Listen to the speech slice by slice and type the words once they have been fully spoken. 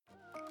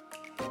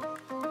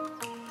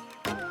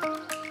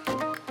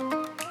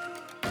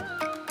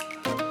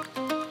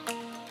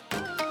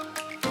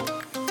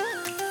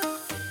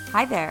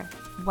Hi there.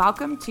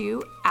 Welcome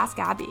to Ask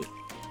Abby,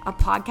 a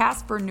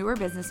podcast for newer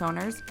business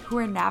owners who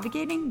are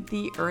navigating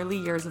the early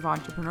years of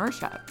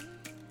entrepreneurship.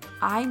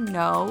 I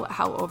know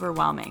how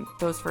overwhelming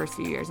those first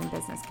few years in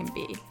business can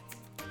be,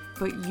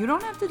 but you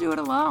don't have to do it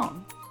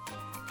alone.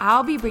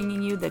 I'll be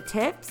bringing you the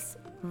tips,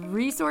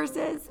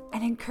 resources,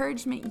 and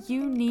encouragement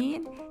you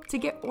need to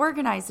get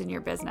organized in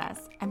your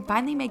business and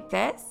finally make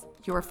this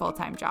your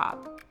full-time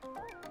job.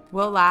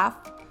 We'll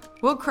laugh,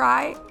 we'll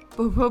cry,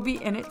 but we'll be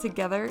in it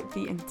together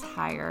the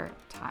entire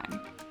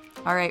time.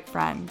 All right,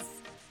 friends,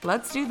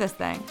 let's do this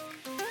thing.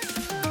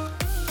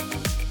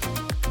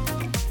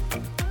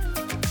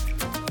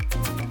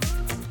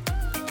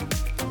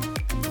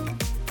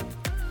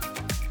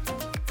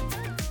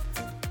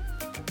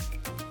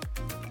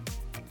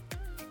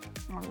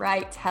 All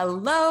right.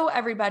 Hello,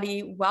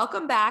 everybody.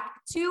 Welcome back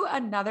to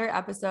another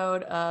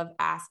episode of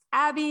Ask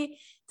Abby.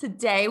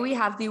 Today, we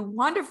have the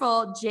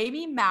wonderful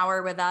Jamie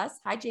Maurer with us.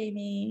 Hi,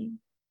 Jamie.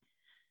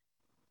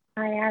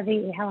 Hi,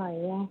 Abby. How are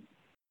you?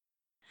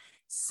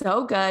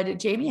 So good.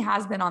 Jamie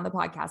has been on the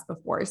podcast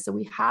before, so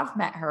we have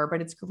met her, but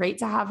it's great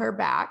to have her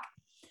back.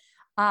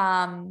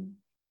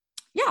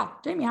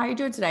 Jamie, how are you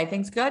doing today?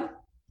 Things good?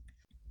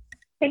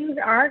 Things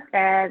are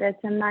good. It's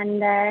a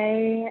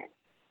Monday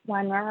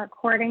when we're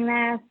recording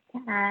this,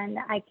 and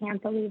I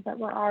can't believe that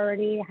we're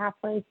already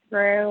halfway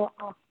through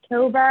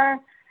October.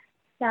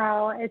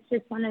 So it's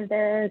just one of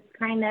those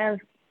kind of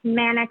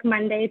manic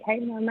Monday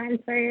type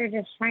moments where you're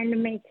just trying to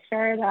make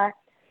sure that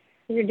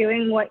you're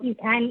doing what you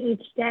can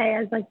each day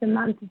as like the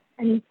month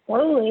and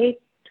slowly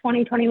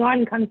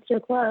 2021 comes to a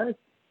close.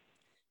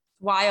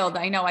 Wild.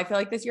 I know. I feel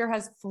like this year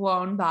has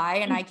flown by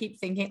and I keep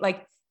thinking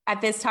like at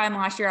this time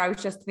last year, I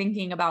was just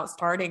thinking about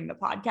starting the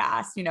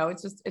podcast. You know,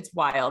 it's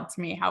wild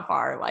to me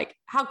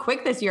how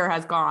quick this year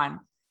has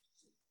gone.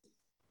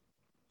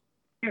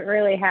 It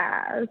really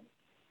has.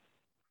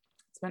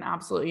 It's been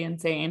absolutely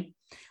insane.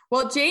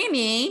 Well,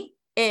 Jamie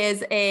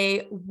is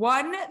a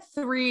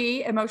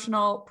 1-3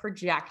 emotional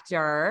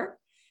projector.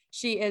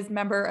 She is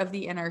member of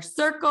the Inner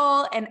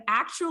Circle and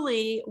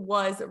actually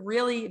was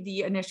really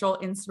the initial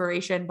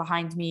inspiration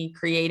behind me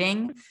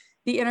creating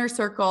the Inner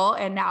Circle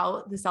and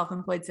now the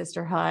Self-Employed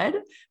Sisterhood,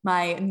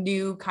 my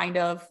new kind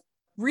of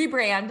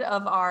rebrand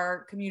of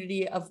our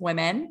community of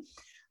women.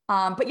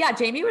 But yeah,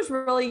 Jamie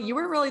you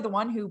were really the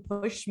one who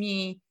pushed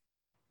me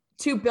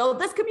to build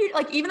this community.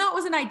 Like, even though it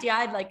was an idea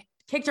I'd like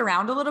kicked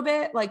around a little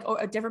bit, like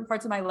different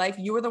parts of my life,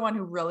 you were the one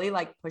who really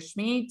like pushed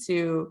me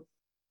to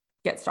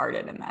get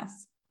started in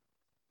this.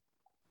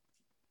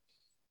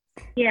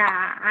 Yeah,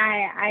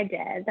 I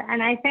did.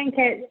 And I think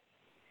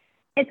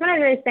it's one of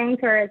those things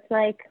where it's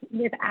like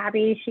with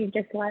Abby, she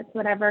just lets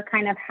whatever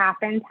kind of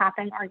happen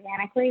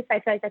organically. So I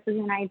feel like this is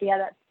an idea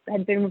that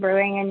had been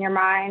brewing in your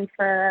mind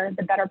for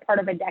the better part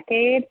of a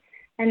decade.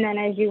 And then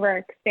as you were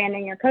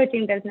expanding your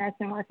coaching business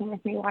and working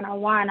with me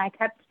one-on-one, I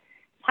kept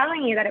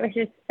telling you that it was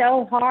just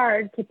so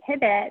hard to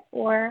pivot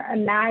or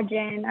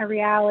imagine a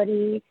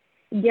reality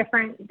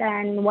different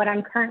than what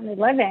I'm currently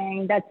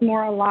living that's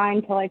more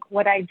aligned to like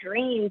what I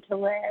dreamed to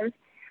live,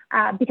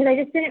 because I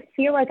just didn't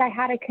feel like I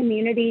had a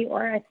community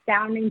or a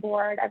sounding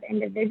board of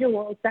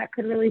individuals that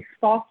could really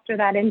foster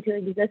that into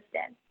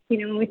existence. You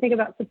know, when we think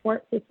about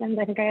support systems,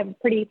 I think I have a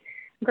pretty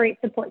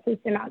great support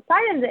system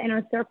outside of the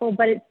Inner Circle,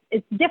 but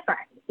it's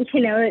different.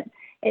 You know,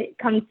 it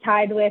comes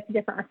tied with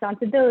different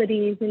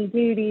responsibilities and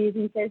duties,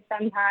 and so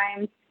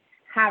sometimes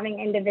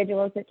having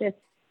individuals that just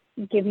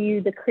give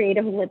you the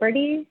creative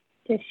liberty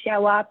to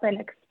show up and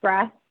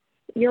express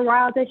your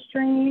wildest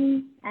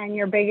dreams and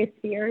your biggest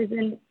fears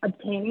in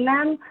obtaining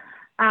them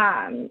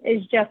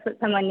is just what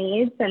someone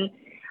needs. And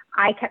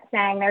I kept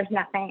saying there's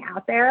nothing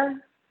out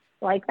there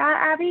like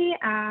that, Abby.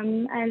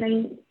 And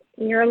then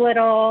your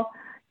little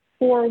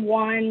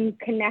 4-1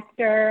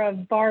 connector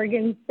of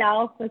bargain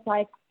self was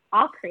like,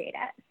 I'll create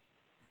it.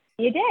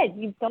 You did.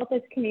 You've built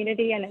this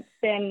community and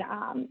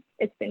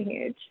it's been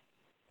huge.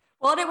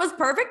 Well, and it was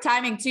perfect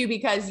timing too,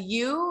 because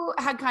you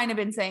had kind of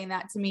been saying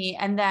that to me.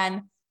 And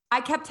then I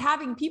kept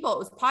having people, it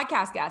was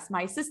podcast guests,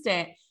 my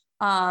assistant,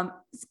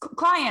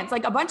 clients,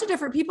 like a bunch of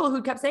different people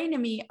who kept saying to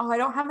me, oh, I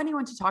don't have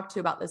anyone to talk to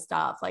about this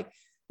stuff. Like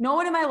no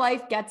one in my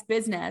life gets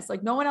business.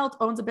 Like no one else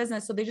owns a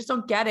business. So they just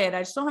don't get it.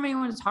 I just don't have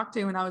anyone to talk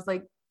to. And I was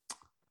like,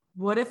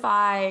 what if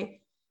I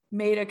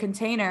made a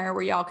container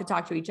where y'all could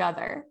talk to each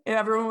other? And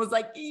everyone was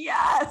like,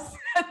 yes.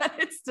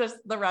 It's just,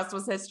 the rest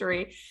was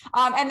history.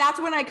 And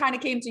that's when I kind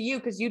of came to you,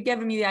 because you'd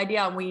given me the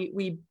idea and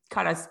we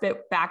kind of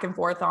spit back and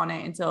forth on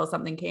it until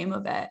something came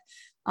of it.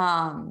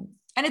 And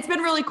it's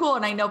been really cool.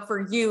 And I know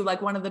for you,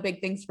 like one of the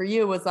big things for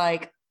you was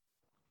like,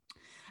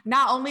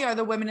 not only are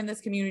the women in this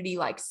community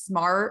like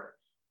smart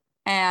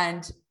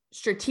and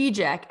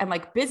strategic and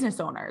like business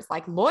owners,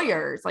 like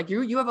lawyers, like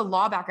you have a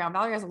law background.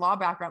 Valerie has a law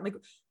background. Like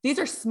these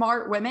are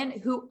smart women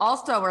who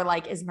also are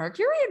like, is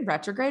Mercury in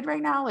retrograde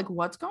right now? Like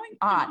what's going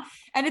on?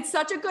 And it's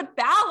such a good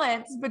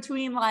balance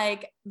between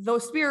like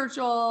those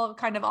spiritual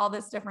kind of all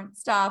this different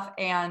stuff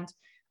and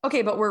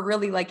okay, but we're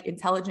really like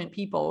intelligent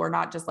people. We're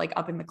not just like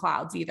up in the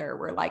clouds either.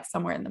 We're like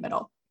somewhere in the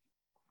middle.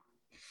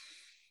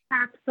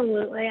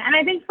 Absolutely. And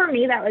I think for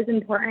me, that was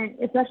important,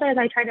 especially as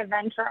I try to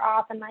venture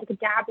off and like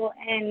dabble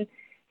in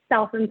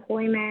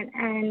self-employment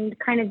and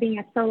kind of being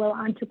a solo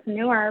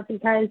entrepreneur,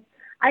 because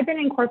I've been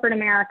in corporate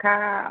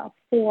America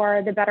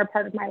for the better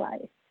part of my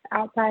life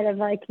outside of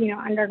like,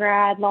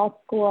 undergrad, law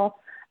school.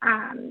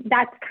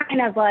 That's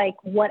kind of like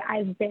what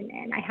I've been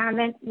in. I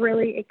haven't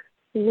really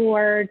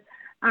explored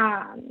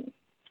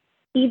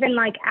even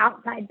like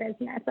outside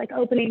business, like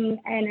opening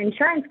an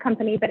insurance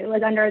company, but it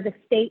was under the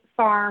State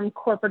Farm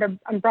corporate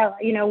umbrella,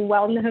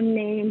 well-known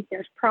names,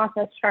 there's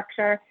process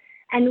structure.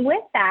 And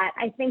with that,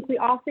 I think we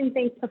often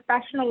think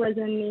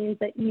professionalism means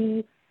that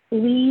you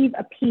leave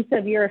a piece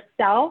of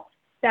yourself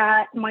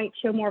that might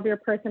show more of your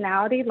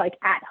personality, like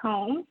at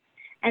home.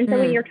 And so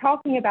when you're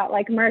talking about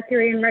like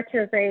Mercury in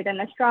retrograde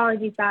and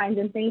astrology signs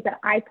and things that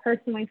I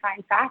personally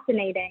find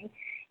fascinating,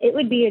 it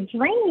would be a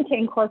dream to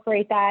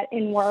incorporate that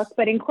in work.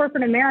 But in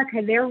corporate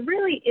America, there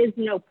really is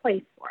no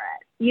place for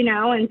it,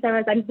 And so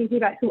as I'm thinking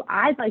about who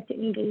I'd like to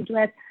engage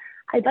with,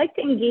 I'd like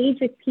to engage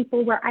with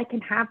people where I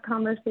can have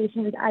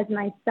conversations as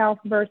myself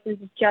versus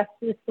just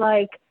this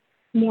like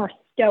more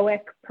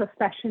stoic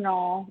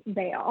professional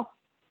veil.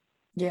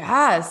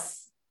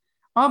 Yes.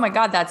 Oh my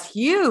God, that's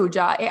huge.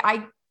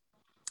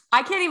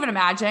 I can't even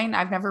imagine.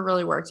 I've never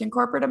really worked in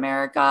corporate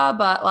America,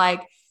 but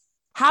like,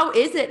 how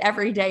is it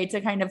every day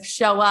to kind of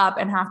show up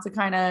and have to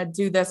kind of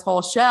do this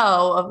whole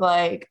show of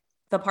like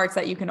the parts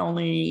that you can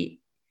only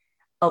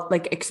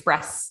like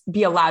express,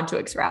 be allowed to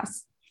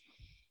express?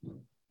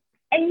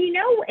 And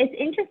it's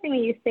interesting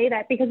when you say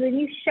that, because when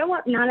you show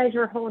up not as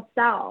your whole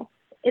self,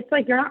 it's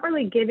like you're not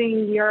really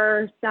giving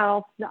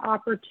yourself the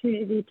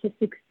opportunity to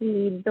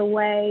succeed the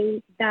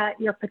way that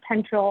your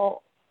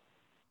potential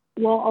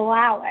will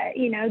allow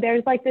it.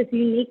 There's like this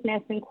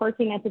uniqueness and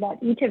quirkiness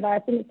about each of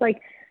us. And it's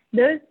like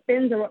those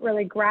spins are what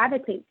really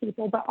gravitate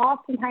people. But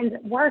oftentimes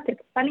at work,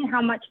 it's funny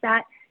how much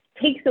that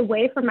takes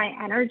away from my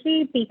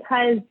energy,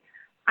 because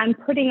I'm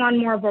putting on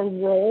more of a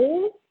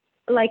role,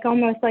 like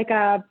almost like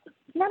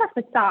not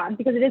a facade,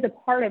 because it is a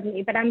part of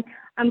me, but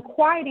I'm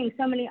quieting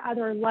so many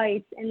other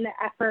lights in the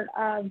effort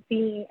of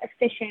being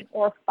efficient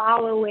or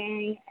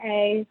following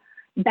a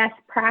best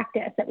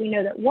practice that we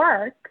know that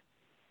works,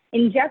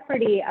 in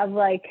jeopardy of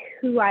like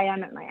who I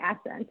am at my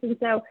essence. And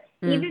so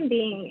even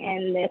being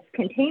in this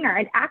container,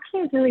 it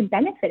actually has really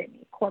benefited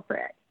me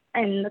corporate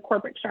and the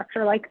corporate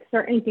structure. Like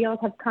certain deals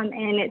have come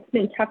in. It's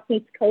been tough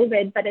since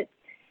COVID, but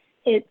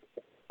it's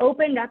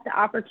opened up the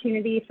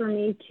opportunity for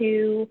me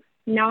to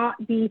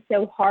not be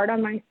so hard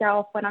on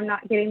myself when I'm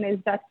not getting those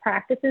best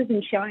practices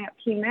and showing up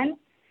human.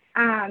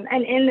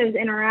 And in those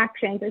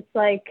interactions, it's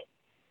like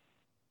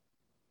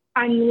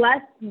I'm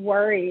less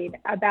worried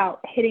about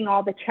hitting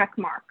all the check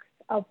marks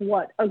of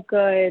what a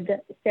good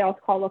sales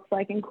call looks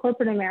like in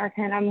corporate America.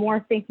 And I'm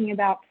more thinking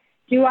about,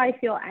 do I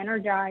feel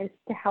energized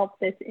to help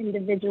this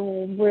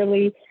individual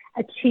really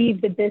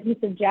achieve the business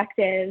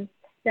objectives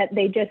that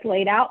they just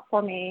laid out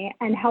for me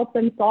and help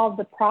them solve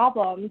the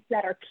problems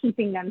that are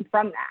keeping them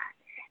from that?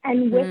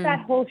 And with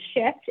that whole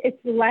shift, it's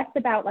less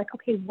about like,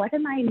 okay, what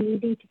am I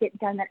needing to get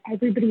done that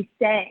everybody's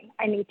saying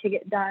I need to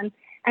get done?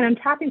 And I'm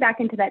tapping back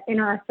into that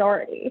inner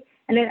authority.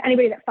 And then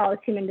anybody that follows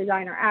Human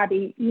Design or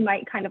Abby, you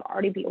might kind of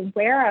already be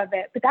aware of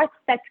it, but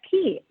that's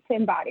key to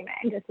embodiment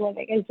and just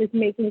living, is just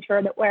making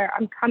sure that where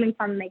I'm coming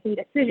from making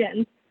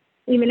decisions,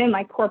 even in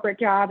my corporate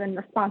job and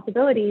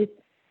responsibilities,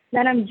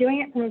 that I'm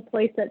doing it from a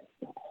place that's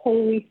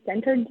wholly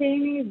centered,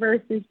 Jamie,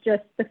 versus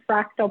just the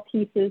fractal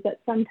pieces that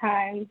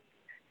sometimes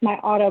my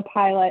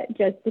autopilot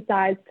just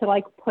decides to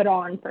like put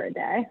on for a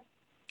day.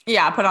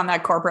 Yeah. Put on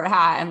that corporate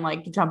hat and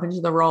like jump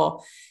into the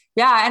role.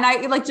 Yeah. And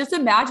I like just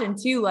imagine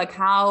too, like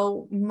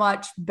how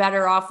much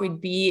better off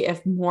we'd be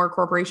if more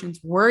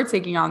corporations were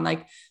taking on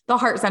like the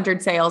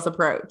heart-centered sales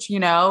approach,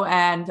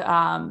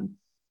 and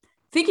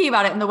thinking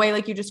about it in the way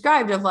like you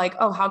described of like,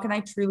 oh, how can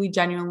I truly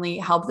genuinely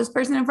help this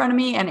person in front of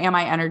me? And am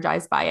I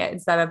energized by it,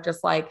 instead of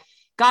just like,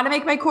 got to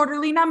make my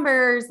quarterly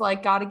numbers,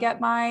 like got to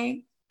get my.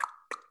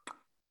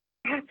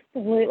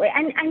 Absolutely.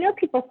 And I know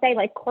people say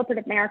like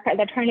corporate America,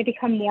 they're trying to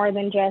become more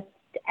than just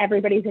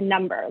everybody's a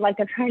number. Like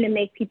they're trying to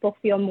make people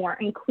feel more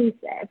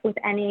inclusive with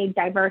any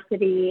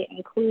diversity,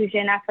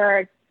 inclusion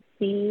efforts,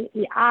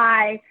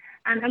 DEI.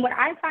 And what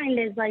I find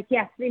is like,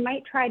 yes, they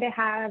might try to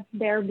have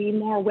there be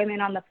more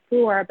women on the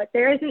floor, but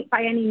there isn't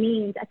by any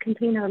means a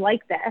container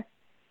like this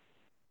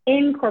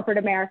in corporate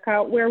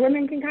America where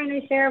women can kind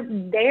of share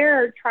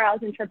their trials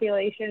and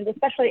tribulations,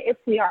 especially if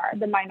we are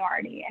the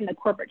minority in the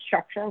corporate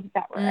structure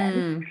that we're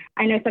in.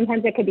 I know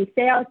sometimes it could be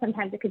sales,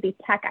 sometimes it could be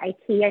tech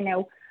IT. I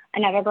know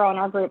another girl in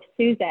our group,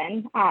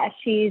 Susan,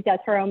 she does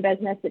her own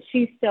business, but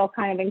she's still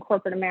kind of in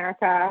corporate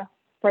America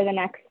for the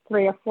next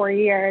 3 or 4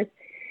 years.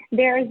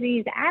 There's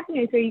these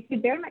avenues where you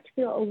could very much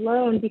feel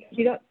alone because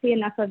you don't see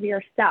enough of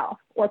yourself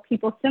or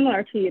people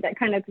similar to you that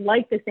kind of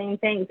like the same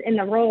things in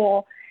the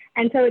role.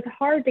 And so it's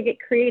hard to get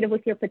creative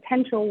with your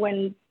potential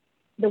when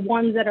the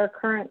ones that are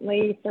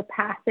currently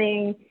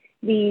surpassing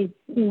these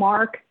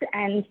marks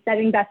and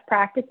setting best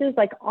practices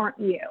like aren't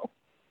you.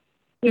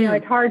 You know,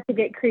 it's hard to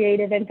get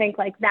creative and think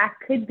like that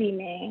could be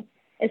me,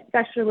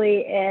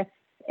 especially if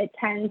it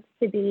tends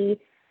to be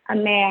a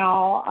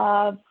male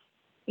of,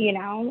 you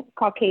know,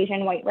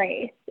 Caucasian white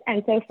race.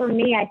 And so for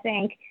me, I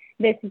think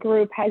this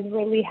group has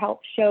really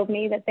helped show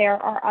me that there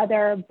are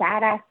other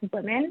badass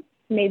women,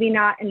 maybe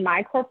not in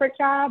my corporate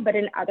job, but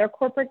in other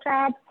corporate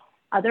jobs,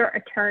 other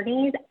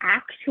attorneys,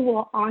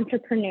 actual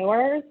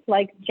entrepreneurs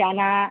like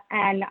Jenna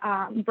and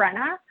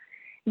Brenna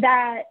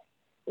that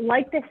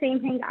like the same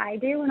thing I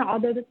do. And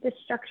although this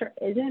structure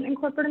isn't in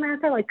corporate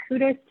America, like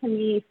kudos to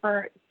me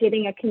for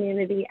getting a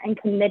community and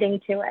committing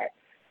to it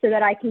so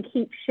that I can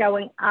keep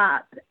showing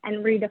up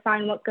and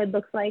redefine what good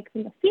looks like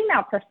from a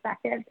female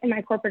perspective in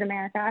my corporate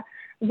America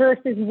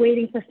versus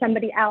waiting for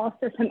somebody else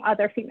or some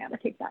other female to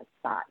take that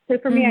spot. So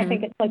for me, I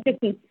think it's like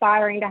just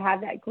inspiring to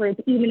have that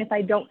group, even if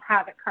I don't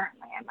have it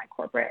currently in my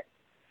corporate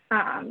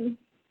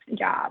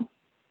job.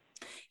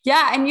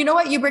 Yeah. And you know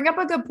what? You bring up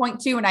a good point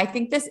too. And I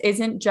think this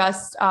isn't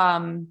just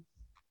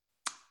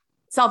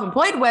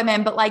self-employed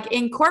women, but like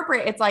in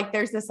corporate, it's like,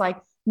 there's this, like,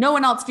 no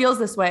one else feels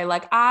this way.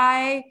 Like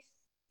I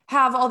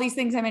have all these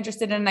things I'm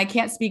interested in and I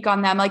can't speak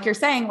on them. Like you're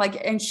saying,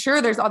 like, and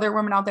sure, there's other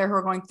women out there who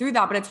are going through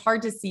that, but it's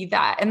hard to see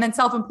that. And then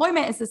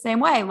self-employment is the same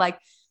way. Like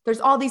there's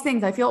all these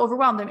things I feel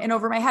overwhelmed, I'm in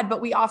over my head, but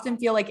we often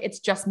feel like it's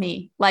just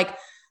me. Like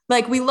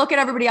we look at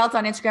everybody else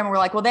on Instagram and we're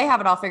like, well, they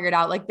have it all figured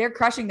out. Like they're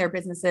crushing their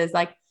businesses.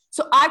 Like,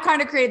 so I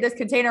kind of created this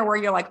container where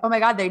you're like, oh my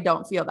God, they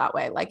don't feel that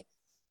way. Like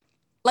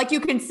you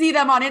can see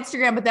them on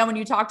Instagram, but then when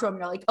you talk to them,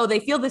 you're like, oh, they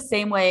feel the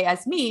same way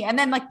as me. And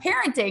then like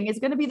parenting is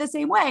going to be the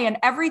same way. And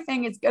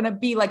everything is going to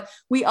be like,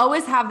 we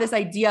always have this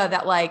idea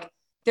that like,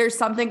 there's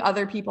something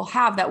other people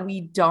have that we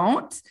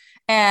don't.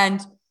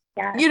 And,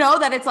 you know,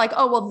 that it's like,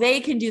 oh, well,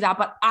 they can do that,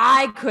 but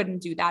I couldn't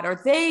do that,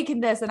 or they can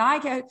this and I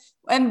can.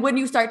 And when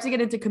you start to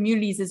get into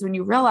communities is when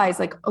you realize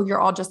like, oh, you're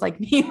all just like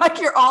me.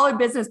 Like you're all in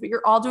business, but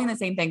you're all doing the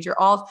same things. You're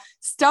all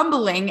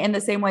stumbling in the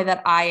same way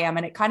that I am.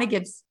 And it kind of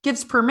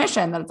gives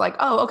permission that it's like,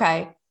 oh,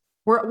 okay,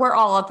 we're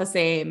all at the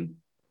same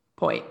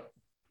point.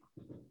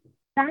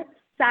 That's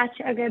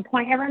such a good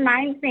point. It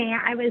reminds me,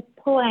 I was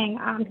pulling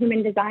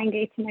human design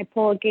gates and I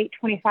pulled gate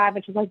 25,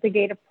 which is like the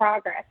gate of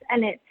progress.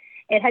 And it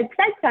had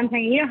said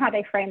something, you know how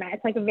they frame it.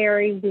 It's like a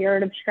very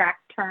weird,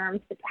 abstract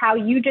term. It's how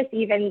you just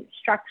even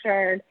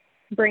structured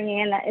bringing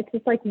in that it's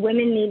just like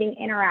women needing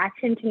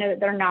interaction to know that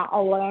they're not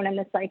alone in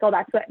the cycle.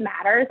 That's what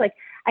matters. Like,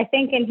 I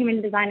think in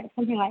human design, it's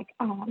something like,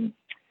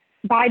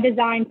 by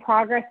design,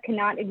 progress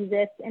cannot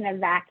exist in a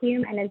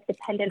vacuum and is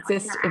dependent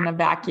on in a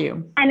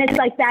vacuum. And it's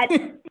like that.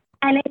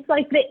 And it's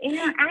like the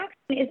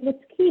interaction is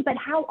what's key, but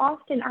how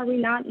often are we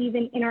not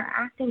even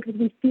interacting because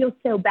we feel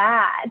so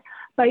bad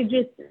by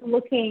just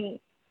looking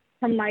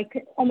from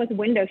like almost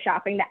window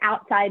shopping, the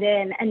outside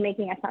in, and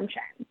making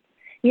assumptions.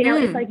 You know,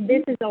 it's like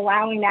this is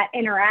allowing that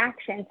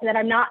interaction so that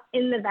I'm not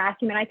in the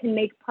vacuum and I can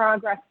make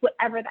progress,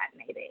 whatever that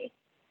may be.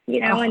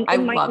 You know, and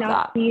it might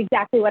not be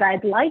exactly what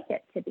I'd like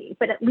it to be,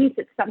 but at least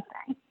it's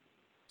something.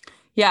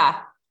 Yeah,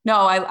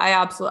 no, I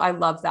absolutely, I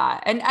love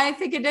that. And I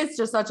think it is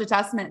just such a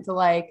testament to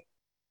like,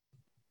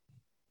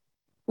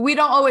 we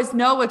don't always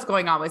know what's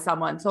going on with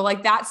someone. So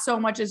like that so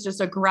much is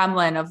just a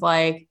gremlin of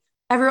like,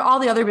 all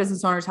the other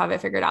business owners have it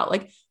figured out.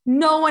 Like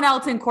no one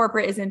else in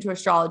corporate is into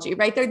astrology,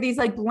 right? There are these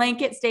like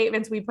blanket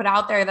statements we put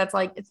out there that's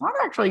like, it's not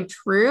actually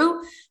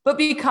true, but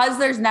because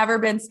there's never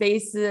been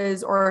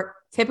spaces or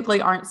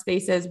typically aren't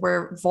spaces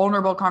where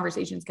vulnerable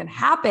conversations can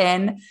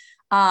happen,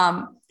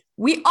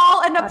 we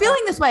all end up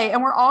feeling this way.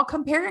 And we're all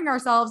comparing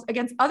ourselves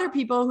against other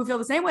people who feel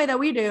the same way that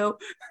we do.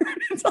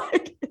 It's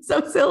like, it's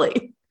so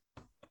silly.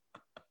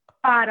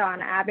 Spot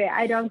on, Abby.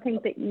 I don't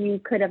think that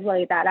you could have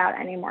laid that out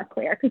any more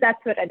clear, because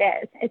that's what it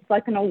is. It's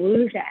like an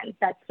illusion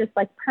that's just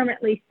like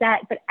permanently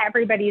set, but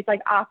everybody's like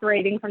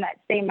operating from that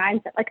same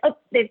mindset, like, oh,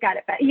 they've got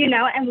it, you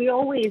know, and we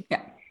always,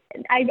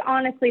 I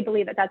honestly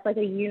believe that that's like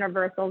a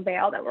universal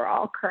veil that we're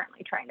all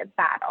currently trying to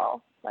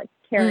battle, like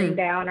tearing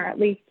down, or at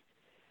least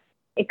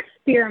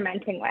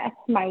experimenting with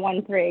my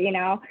 1-3, you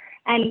know.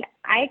 And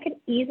I could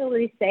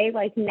easily say,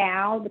 like,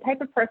 now the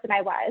type of person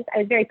I was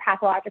very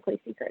pathologically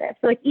secretive.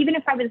 So like, even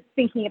if I was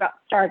thinking about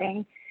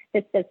starting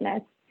this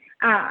business,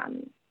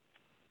 and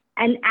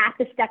at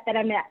the step that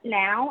I'm at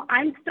now,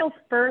 I'm still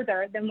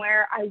further than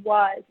where I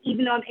was,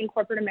 even though I'm in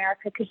corporate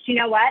America. Because you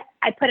know what?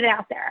 I put it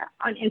out there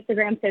on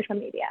Instagram, social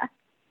media,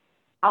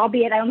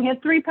 albeit I only have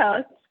 3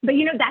 posts, but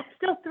you know, that's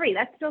still 3.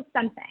 That's still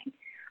something.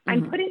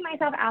 I'm putting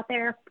myself out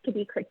there to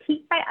be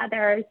critiqued by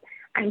others.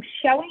 I'm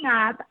showing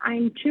up,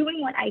 I'm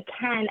doing what I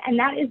can. And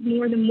that is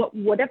more than what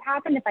would have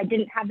happened if I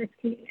didn't have this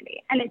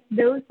community. And it's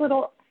those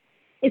little,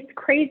 it's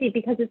crazy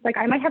because it's like,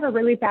 I might have a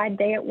really bad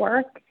day at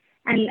work.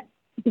 And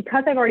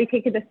because I've already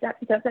taken the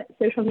steps of that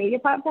social media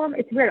platform,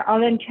 it's weird. I'll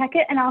then check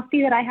it and I'll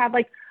see that I have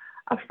like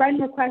a friend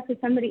request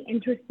with somebody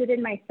interested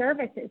in my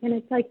services. And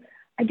it's like,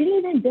 I didn't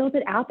even build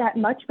it out that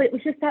much, but it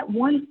was just that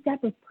one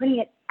step of putting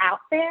it out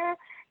there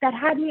that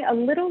had me a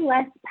little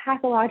less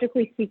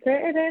pathologically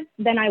secretive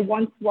than I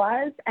once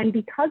was. And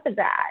because of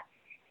that,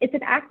 it's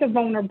an act of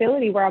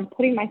vulnerability where I'm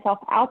putting myself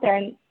out there,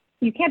 and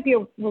you can't be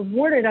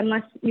rewarded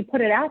unless you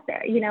put it out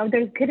there. You know,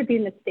 there's going to be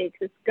mistakes.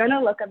 It's going to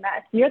look a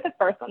mess. You're the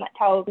first one that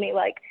tells me,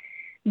 like,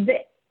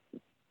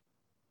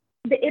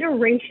 the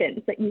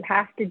iterations that you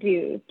have to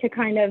do to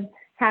kind of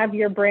have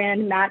your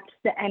brand match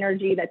the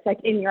energy that's like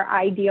in your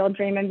ideal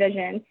dream and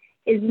vision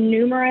is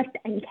numerous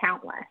and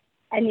countless.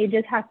 And you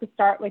just have to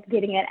start with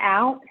getting it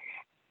out,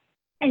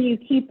 and you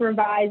keep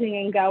revising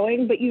and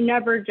going, but you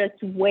never just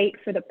wait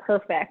for the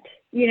perfect,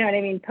 you know what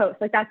I mean,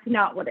 post. Like, that's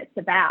not what it's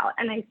about.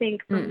 And I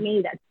think for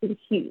me, that's been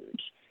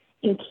huge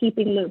in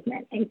keeping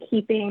movement and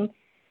keeping,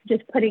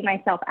 just putting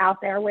myself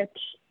out there, which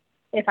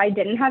if I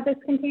didn't have this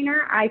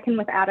container, I can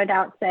without a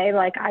doubt say,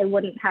 like, I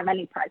wouldn't have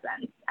any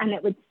presence, and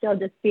it would still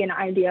just be an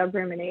idea of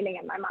ruminating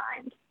in my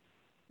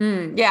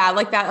mind. Yeah.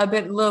 Like that,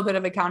 little bit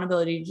of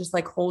accountability to just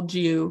like hold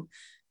you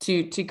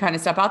to kind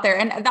of step out there.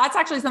 And that's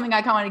actually something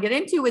I kind of want to get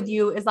into with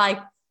you is like,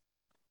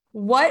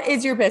 what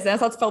is your business?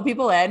 Let's fill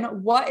people in.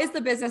 What is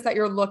the business that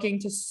you're looking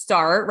to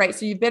start? Right.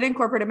 So you've been in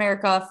corporate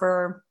America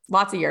for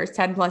lots of years,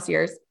 10 plus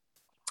years,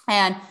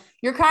 and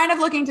you're kind of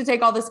looking to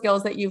take all the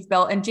skills that you've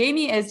built. And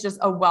Jamie is just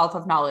a wealth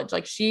of knowledge.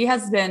 Like, she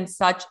has been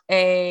such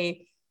an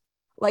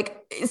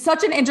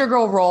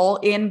integral role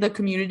in the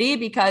community,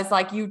 because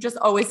like, you just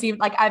always seem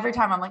like every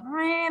time I'm like,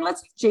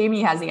 let's,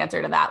 Jamie has the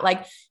answer to that.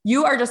 Like,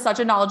 you are just such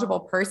a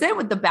knowledgeable person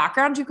with the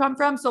background you come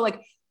from. So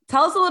like,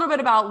 tell us a little bit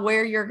about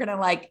where you're going to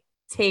like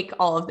take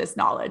all of this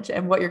knowledge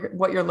and what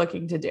you're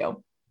looking to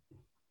do.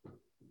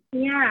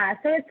 Yeah.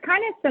 So it's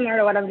kind of similar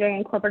to what I'm doing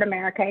in corporate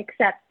America,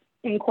 except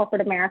in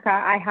corporate America,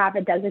 I have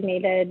a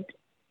designated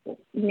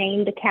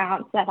named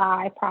account that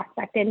I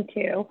prospect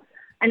into.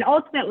 And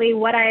ultimately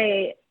what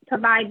I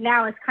provide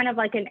now is kind of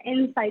like an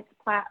insights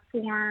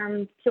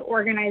platform to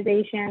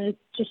organizations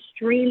to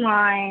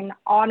streamline,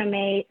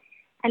 automate,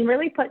 and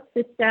really put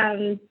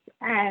systems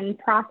and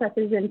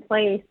processes in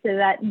place so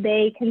that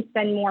they can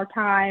spend more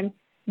time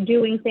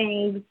doing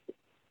things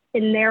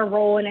in their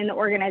role and in the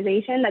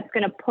organization that's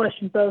going to push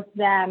both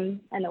them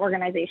and the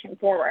organization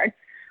forward.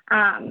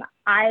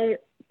 I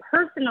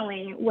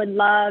personally would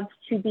love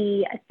to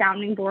be a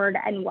sounding board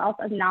and wealth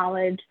of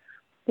knowledge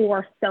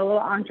for solo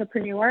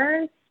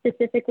entrepreneurs,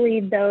 specifically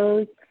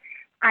those,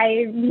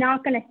 I'm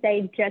not going to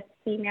say just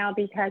female,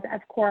 because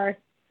of course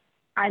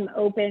I'm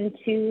open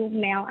to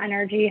male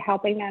energy,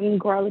 helping them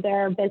grow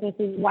their business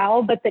as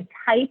well, but the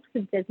types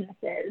of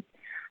businesses,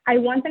 I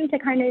want them to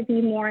kind of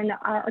be more in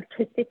the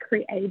artistic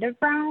creative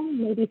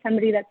realm, maybe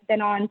somebody that's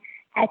been on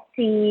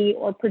Etsy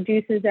or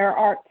produces their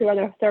art through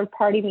other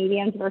third-party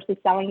mediums versus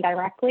selling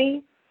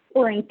directly,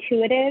 or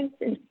intuitives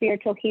and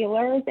spiritual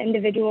healers,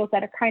 individuals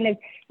that are kind of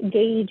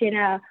engaged in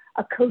a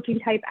coaching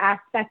type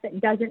aspect that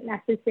doesn't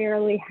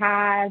necessarily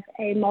have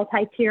a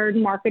multi-tiered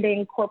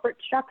marketing corporate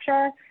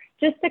structure,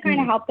 just to kind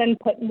of help them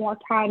put more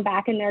time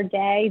back in their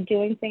day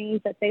doing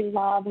things that they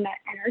love and that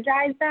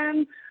energize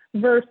them,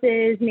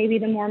 versus maybe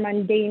the more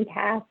mundane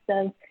tasks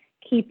of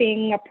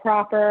keeping a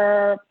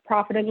proper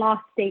profit and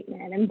loss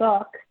statement and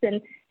books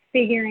and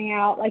figuring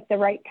out like the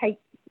right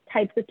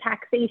types of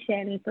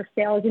taxation for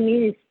sales and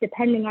use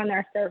depending on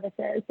their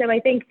services. So I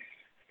think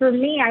for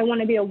me, I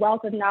want to be a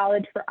wealth of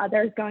knowledge for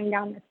others going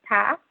down this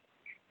path.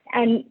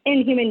 And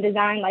in human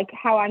design, like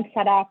how I'm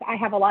set up, I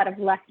have a lot of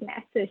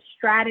lessness. So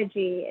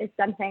strategy is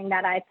something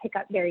that I pick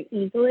up very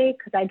easily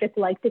because I just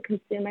like to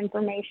consume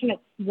information.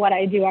 It's what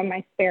I do on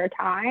my spare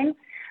time,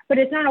 but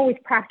it's not always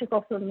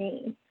practical for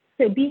me.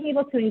 So being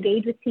able to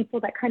engage with people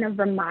that kind of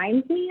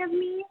reminds me of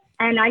me,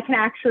 and I can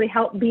actually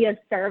help be of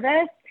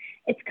service,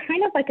 it's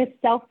kind of like a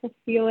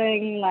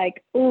self-fulfilling,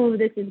 like, oh,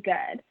 this is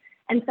good.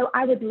 And so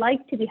I would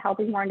like to be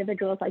helping more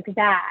individuals like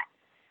that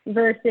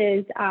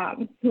versus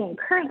who I'm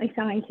currently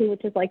selling to,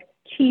 which is like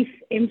chief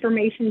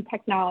information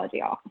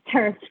technology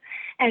officers.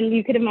 And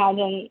you could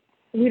imagine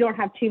we don't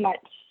have too much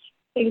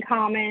in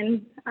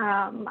common.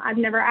 I've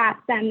never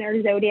asked them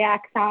their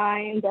zodiac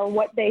signs or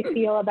what they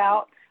feel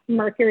about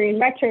Mercury in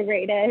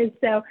retrograde is.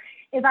 So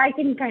if I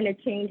can kind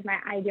of change my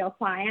ideal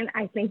client,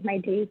 I think my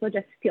days will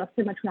just feel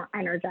so much more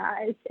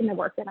energized in the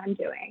work that I'm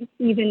doing,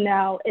 even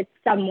though it's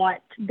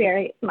somewhat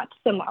very much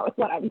similar with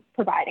what I'm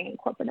providing in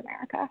corporate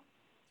America.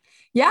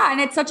 Yeah.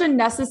 And it's such a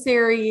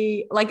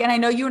necessary, like, and I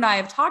know you and I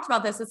have talked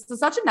about this, it's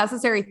such a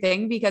necessary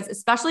thing because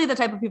especially the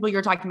type of people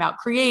you're talking about,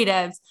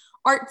 creatives,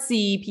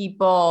 artsy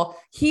people,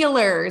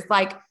 healers,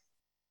 like,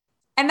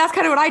 and that's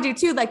kind of what I do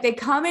too. Like they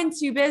come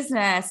into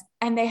business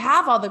and they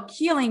have all the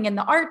healing and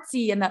the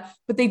artsy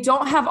but they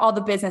don't have all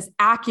the business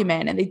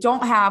acumen, and they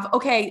don't have,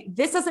 okay,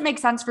 this doesn't make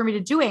sense for me to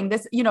doing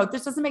this.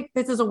 This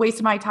is a waste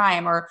of my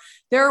time, or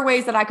there are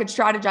ways that I could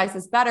strategize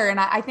this better. And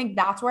I think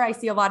that's where I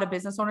see a lot of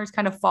business owners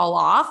kind of fall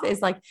off,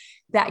 is like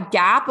that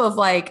gap of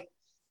like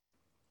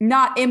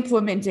not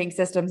implementing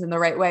systems in the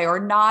right way, or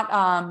not,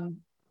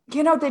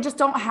 they just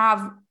don't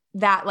have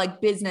that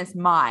like business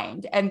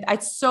mind. And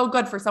it's so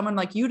good for someone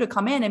like you to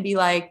come in and be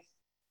like,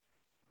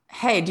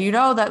 hey, do you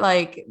know that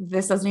like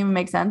this doesn't even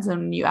make sense?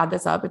 And you add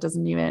this up, it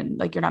doesn't even,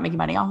 like, you're not making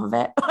money off of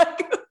it.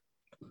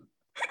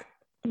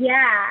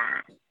 Yeah.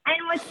 And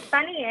what's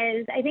funny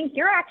is I think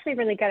you're actually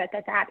really good at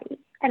this, Abby.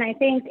 And I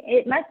think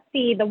it must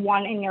be the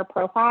one in your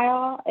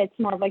profile. It's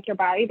more of like your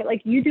body, but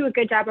like you do a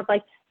good job of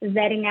like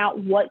vetting out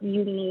what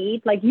you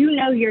need. Like,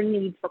 your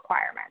needs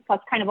requirements.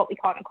 That's kind of what we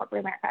call it in corporate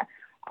America.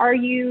 do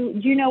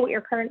you know what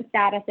your current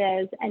status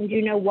is, and do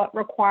you know what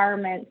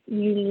requirements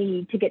you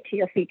need to get to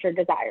your future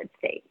desired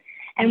state?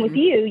 And with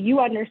you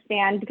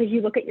understand, because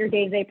you look at your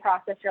day-to-day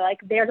process, you're like,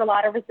 there's a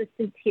lot of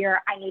resistance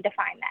here. I need to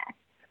find this.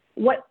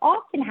 What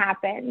often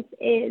happens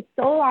is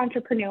solo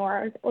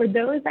entrepreneurs, or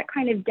those that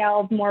kind of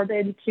delve more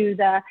into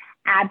the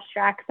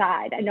abstract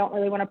side and don't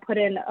really want to put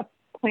in a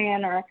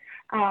plan or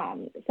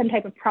some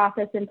type of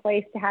process in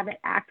place to have it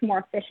act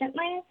more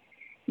efficiently,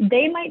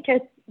 they might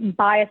just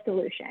buy a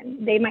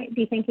solution. They might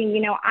be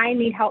thinking, I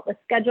need help with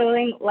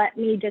scheduling. Let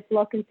me just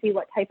look and see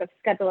what type of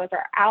schedulers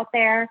are out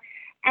there.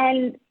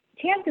 And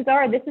chances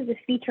are this is a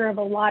feature of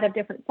a lot of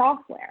different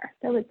software.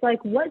 So it's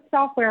like, what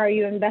software are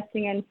you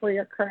investing in for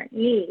your current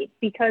need?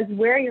 Because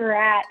where you're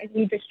at and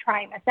you just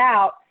trying this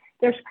out,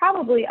 there's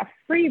probably a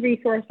free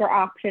resource or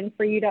option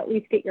for you to at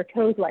least get your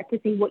toes wet to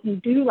see what you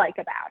do like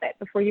about it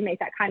before you make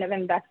that kind of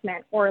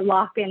investment or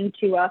lock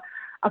into a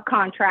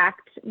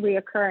contract,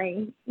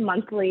 reoccurring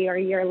monthly or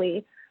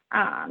yearly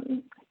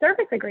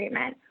service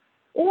agreement.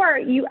 Or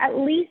you at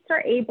least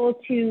are able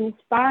to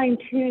fine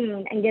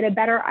tune and get a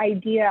better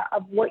idea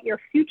of what your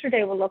future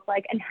day will look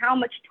like and how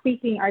much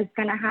tweaking is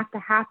going to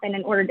happen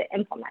in order to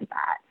implement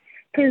that.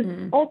 Because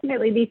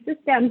ultimately these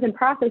systems and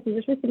processes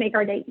are supposed to make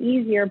our day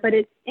easier, but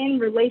it's in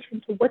relation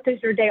to what does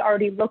your day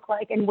already look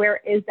like and where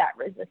is that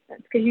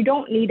resistance? Because you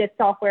don't need a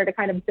software to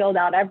kind of build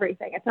out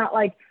everything. It's not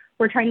like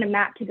we're trying to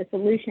map to the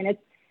solution.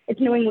 It's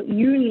knowing what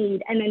you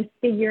need and then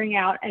figuring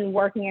out and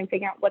working and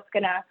figuring out what's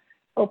going to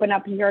open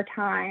up your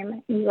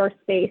time, your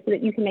space, so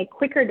that you can make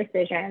quicker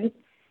decisions.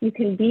 You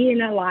can be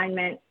in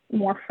alignment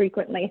more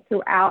frequently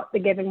throughout the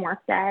given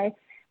workday.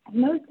 And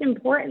most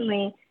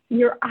importantly,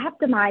 you're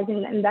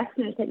optimizing the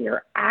investments that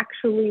you're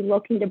actually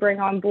looking to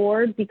bring on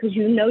board, because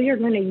you know you're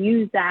going to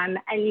use them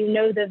and you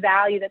know the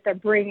value that they're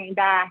bringing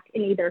back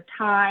in either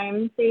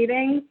time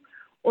savings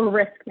or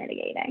risk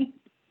mitigating.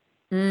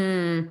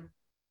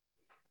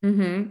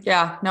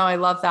 Yeah, no, I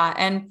love that.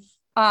 And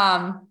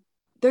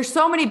there's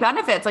so many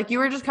benefits. Like you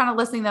were just kind of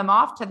listing them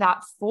off to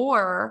that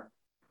for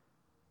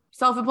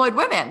self-employed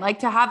women, like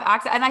to have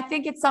access. And I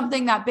think it's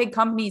something that big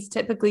companies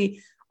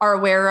typically are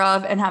aware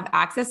of and have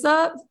access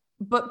of,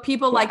 but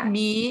people like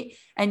me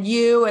and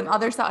you and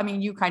other stuff, I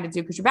mean, you kind of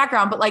do because your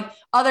background, but like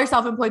other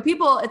self-employed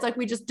people, it's like,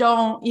 we just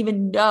don't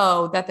even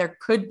know that there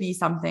could be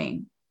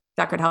something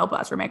that could help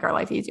us or make our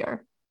life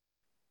easier.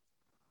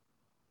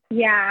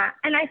 Yeah.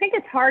 And I think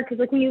it's hard because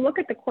like when you look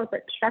at the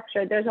corporate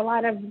structure, there's a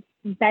lot of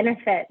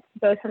benefits,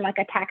 both from like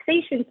a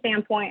taxation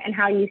standpoint and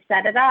how you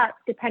set it up,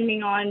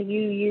 depending on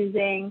you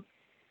using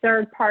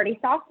third-party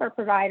software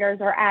providers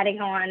or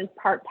adding on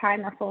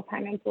part-time or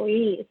full-time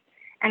employees.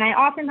 And I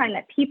often find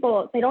that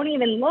people, they don't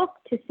even look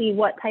to see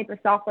what type of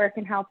software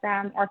can help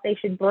them or if they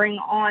should bring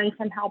on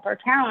some help or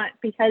talent,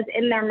 because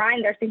in their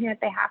mind, they're thinking that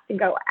they have to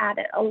go at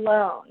it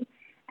alone.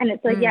 And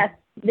it's like, yes,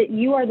 that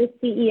you are the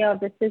CEO of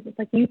this business.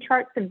 Like you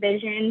chart the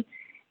vision,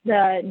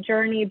 the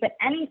journey, but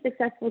any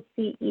successful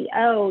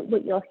CEO,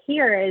 what you'll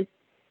hear is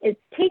it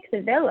takes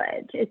a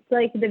village. It's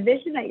like the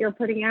vision that you're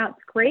putting out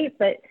is great,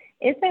 but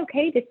it's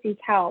okay to seek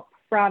help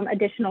from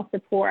additional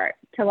support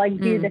to like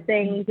do the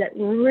things that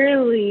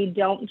really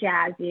don't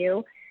jazz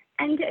you,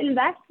 and to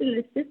invest in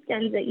the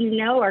systems that you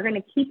know are going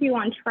to keep you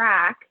on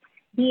track,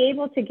 be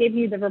able to give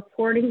you the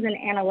reportings and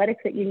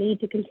analytics that you need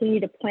to continue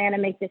to plan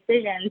and make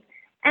decisions,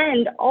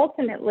 and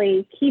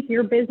ultimately keep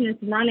your business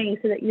running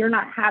so that you're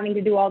not having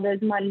to do all those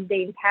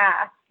mundane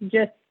tasks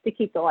just to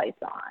keep the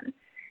lights on.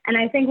 And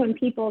I think when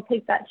people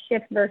take that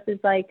shift versus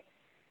like,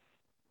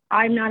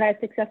 I'm not as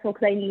successful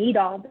because I need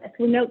all this.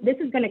 Well, no, this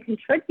is going to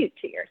contribute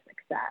to your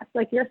success.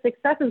 Like your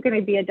success is going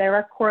to be a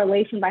direct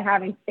correlation by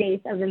having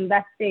faith of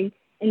investing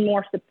in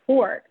more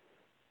support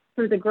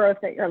for the growth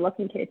that you're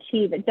looking to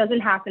achieve. It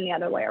doesn't happen the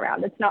other way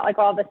around. It's not like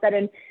all of a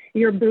sudden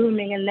you're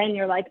booming and then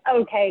you're like,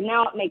 okay,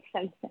 now it makes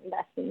sense to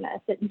invest in this.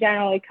 It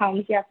generally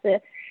comes, you have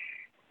to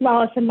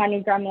swallow some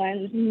money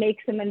gremlins, make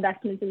some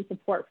investments in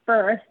support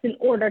first in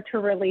order to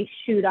really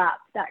shoot up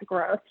that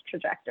growth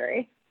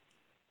trajectory.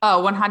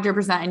 Oh,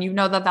 100%. And you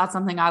know that that's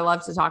something I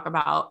love to talk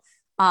about,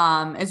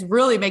 is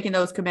really making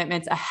those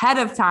commitments ahead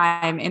of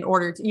time in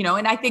order to,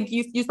 and I think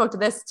you spoke to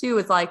this too.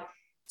 It's like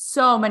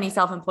so many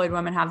self-employed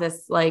women have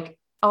this like,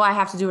 oh, I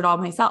have to do it all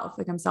myself.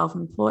 Like I'm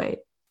self-employed,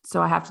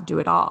 so I have to do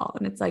it all.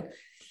 And it's like,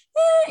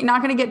 you're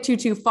not going to get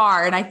too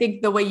far. And I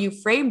think the way you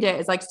framed it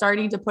is like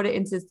starting to put it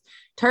into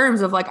terms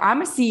of like,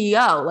 I'm a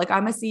CEO, like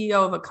I'm a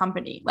CEO of a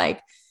company.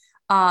 Like,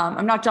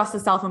 I'm not just a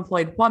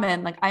self-employed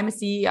woman. Like I'm a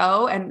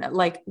CEO, and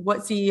like, what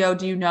CEO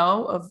do you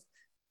know of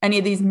any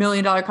of these $1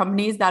 million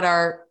companies that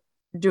are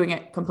doing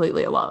it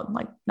completely alone?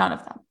 Like none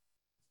of them.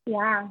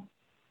 Yeah.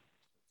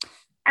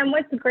 And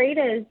what's great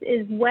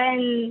is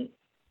when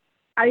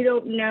I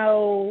don't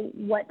know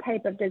what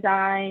type of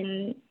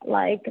design,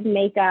 like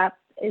makeup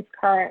is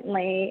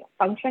currently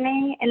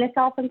functioning in a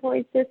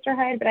self-employed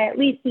sisterhood, but I at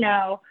least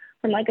know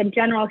from like a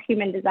general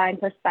human design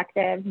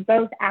perspective,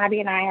 both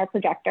Abby and I are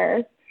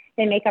projectors.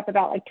 They make up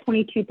about like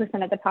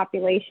 22% of the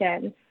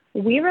population.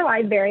 We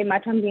rely very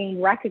much on being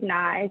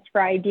recognized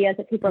for ideas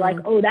that people are like,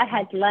 oh, that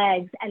has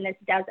legs and this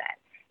doesn't.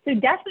 So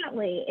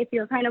definitely, if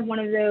you're kind of one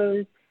of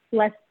those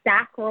less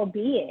sacral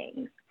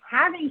beings,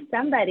 having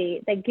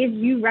somebody that gives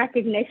you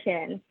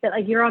recognition that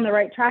like you're on the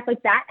right track,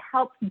 like that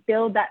helps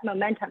build that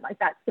momentum, like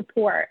that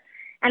support.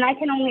 And I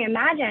can only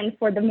imagine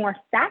for the more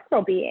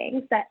sacral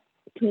beings that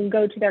can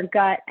go to their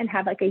gut and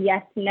have like a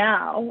yes,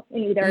 no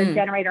in either a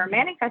generator or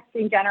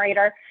manifesting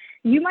generator,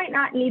 you might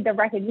not need the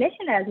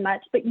recognition as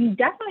much, but you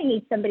definitely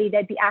need somebody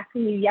that'd be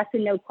asking you yes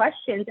and no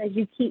questions as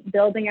you keep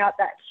building out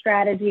that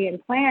strategy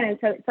and plan. And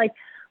so it's like,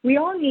 we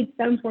all need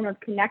some form of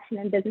connection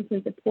and business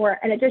and support.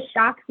 And it just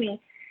shocks me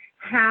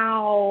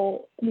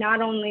how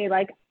not only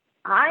like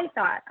I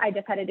thought I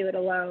just had to do it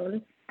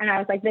alone, and I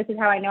was like, this is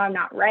how I know I'm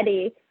not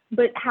ready,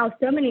 but how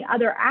so many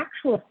other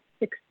actual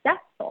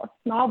successful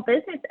small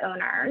business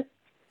owners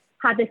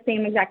have the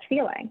same exact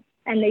feeling.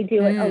 And they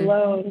do it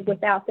alone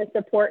without the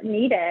support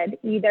needed,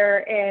 either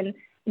in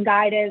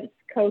guidance,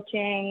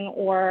 coaching,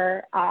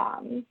 or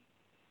kind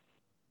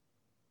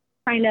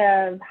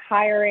of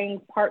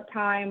hiring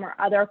part-time or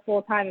other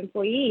full-time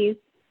employees,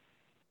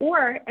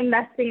 or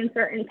investing in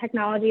certain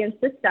technology and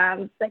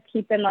systems that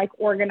keep them like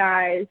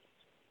organized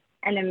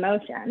and in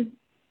motion.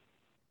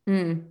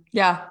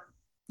 Yeah,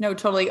 no,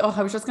 totally. Oh,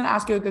 I was just going to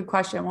ask you a good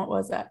question. What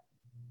was it?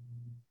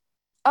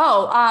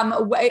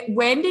 Oh,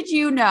 when did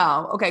you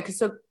know? Okay. Cause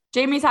so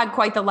Jamie's had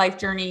quite the life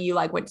journey. You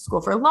like went to school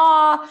for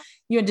law.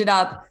 You ended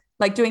up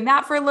like doing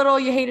that for a little,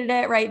 you hated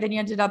it, right? Then you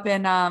ended up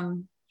in,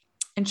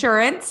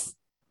 insurance.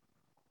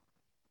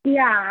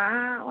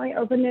 Yeah. I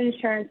opened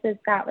insurances.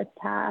 That was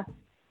tough.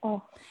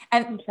 Oh,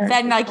 and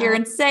then like you're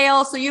in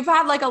sales. So you've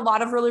had like a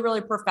lot of really, really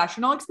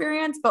professional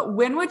experience, but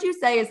when would you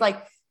say is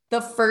like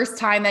the first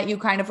time that you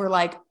kind of were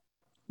like,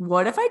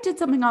 what if I did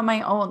something on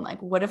my own?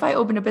 Like, what if I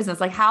opened a business?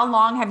 Like, how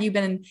long have you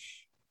been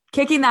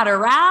kicking that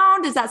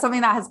around? Is that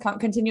something that has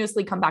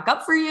continuously come back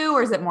up for you,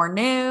 or is it more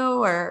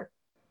new? Or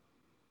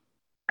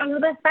well,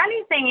 the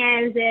funny thing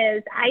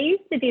is I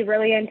used to be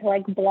really into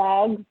like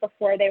blogs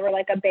before they were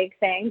like a big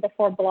thing,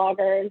 before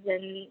bloggers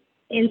and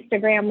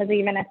Instagram was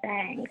even a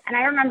thing. And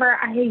I remember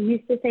I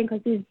used to think,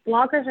 because these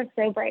bloggers are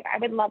so great, I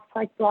would love to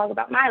like blog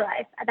about my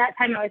life. At that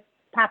time, I was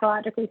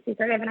pathologically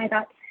secretive, and I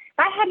thought if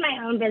I had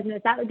my own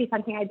business, that would be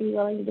something I'd be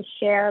willing to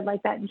share,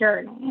 like that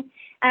journey. And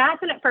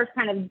that's when it first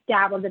kind of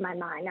dabbled in my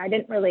mind. I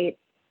didn't really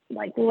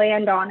like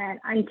land on it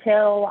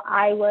until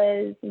I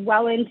was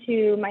well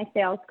into my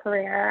sales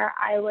career.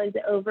 I was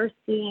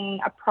overseeing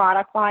a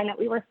product line that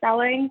we were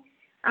selling.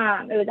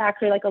 It was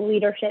actually like a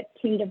leadership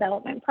team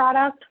development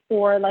product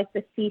for like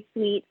the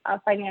C-suite of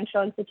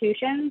financial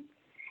institutions.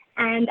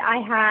 And I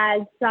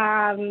had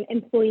some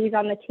employees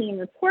on the team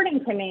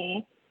reporting to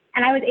me,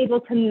 and I was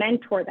able to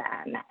mentor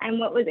them. And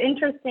what was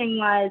interesting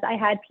was I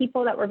had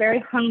people that were very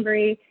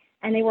hungry,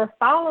 and they were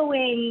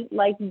following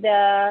like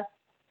the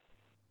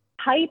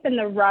hype and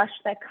the rush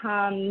that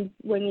comes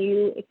when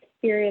you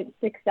experience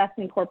success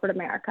in corporate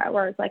America,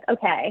 where it's like,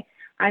 okay,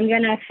 I'm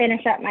going to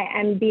finish up my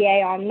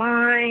MBA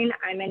online.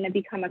 I'm going to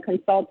become a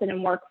consultant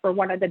and work for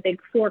one of the big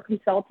four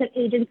consultant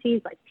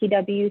agencies like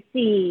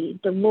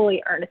PwC,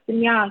 Deloitte, Ernst &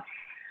 Young,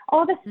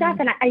 all this stuff.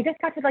 And I just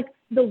got to like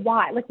the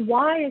why. Like,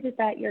 why is it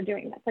that you're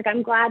doing this? Like,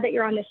 I'm glad that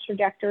you're on this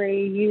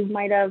trajectory. You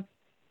might have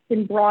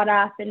been brought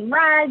up in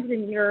rags,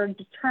 and you're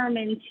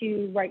determined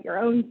to write your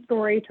own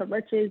story to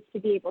riches to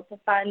be able to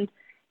fund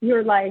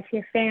your life,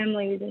 your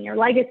families, and your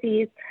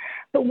legacies.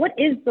 But what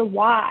is the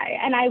why?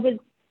 And I was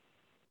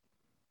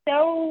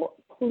so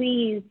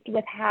pleased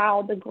with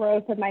how the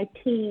growth of my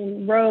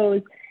team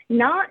rose,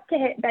 not to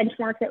hit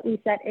benchmarks that we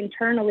set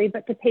internally,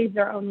 but to pave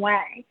their own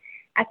way.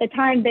 At the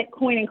time,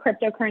 Bitcoin and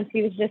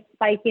cryptocurrency was just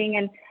spiking.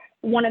 And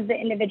one of the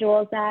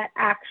individuals that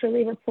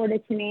actually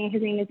reported to me,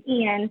 his name is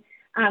Ian,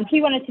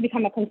 he wanted to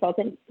become a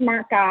consultant,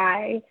 smart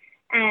guy.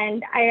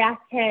 And I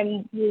asked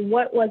him,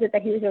 what was it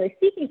that he was really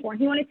seeking for?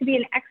 And he wanted to be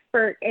an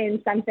expert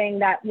in something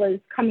that was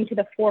coming to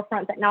the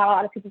forefront that not a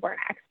lot of people were an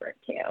expert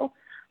to.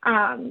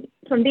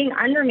 From being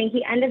under me,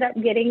 he ended up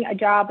getting a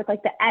job with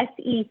like the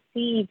SEC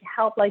to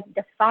help like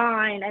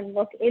define and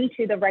look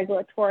into the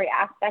regulatory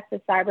aspects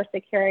of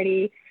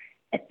cybersecurity,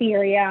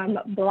 Ethereum,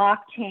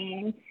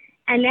 blockchain.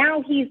 And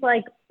now he's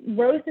like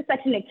rose to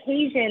such an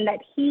occasion that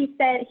he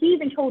said, he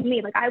even told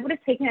me, like, I would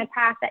have taken a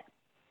path that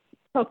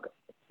took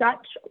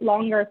such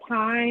longer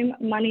time,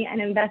 money, and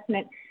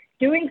investment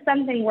doing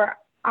something where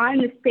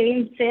I'm the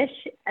same fish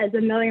as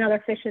a million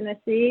other fish in the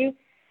sea.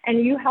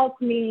 And you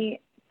helped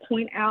me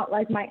point out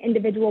like my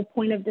individual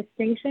point of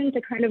distinction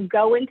to kind of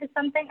go into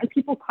something, and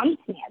people come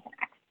to me as an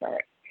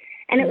expert.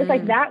 And it was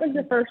like, that was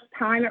the first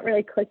time it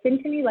really clicked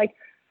into me. Like,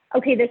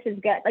 okay, this is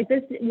good. Like,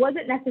 this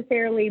wasn't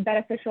necessarily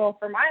beneficial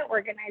for my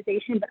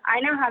organization, but I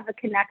now have a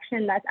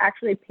connection that's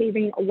actually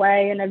paving a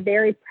way in a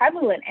very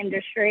prevalent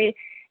industry.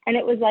 And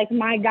it was like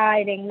my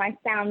guiding, my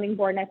sounding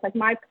board, and it's like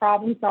my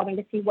problem solving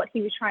to see what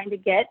he was trying to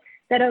get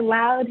that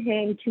allowed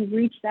him to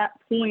reach that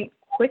point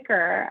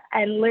quicker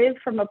and live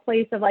from a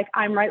place of like,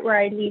 I'm right where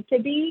I need to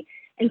be,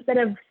 instead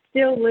of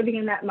still living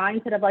in that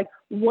mindset of like,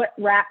 what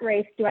rat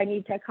race do I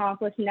need to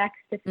accomplish next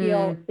to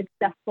feel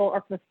successful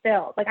or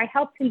fulfilled? Like, I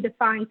helped him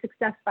define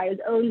success by his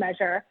own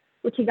measure,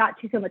 which he got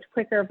to so much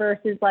quicker,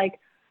 versus like,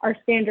 our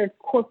standard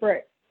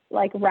corporate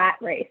like rat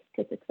race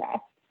to success.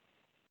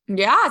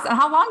 Yes. And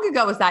how long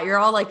ago was that? You're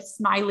all like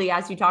smiley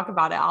as you talk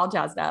about it, all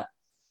jazzed up.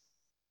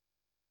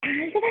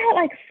 It was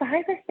about like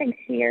 5 or 6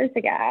 years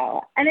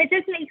ago. And it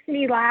just makes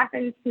me laugh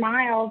and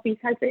smile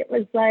because it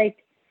was like,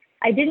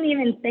 I didn't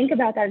even think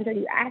about that until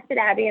you asked it,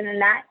 Abby. And then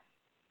that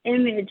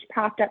image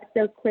popped up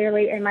so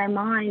clearly in my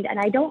mind. And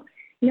I don't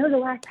know the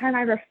last time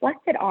I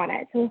reflected on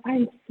it. So if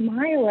I'm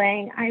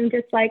smiling, I'm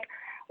just like,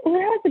 oh, that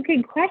was a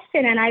good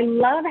question. And I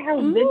love how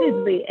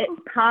vividly it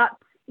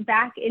pops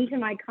back into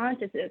my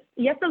consciousness.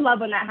 You have to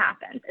love when that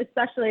happens,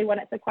 especially when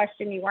it's a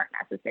question you weren't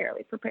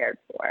necessarily prepared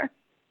for.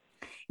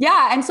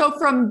 Yeah. And so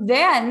from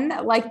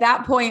then, like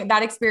that point,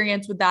 that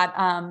experience with that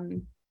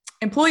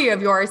employee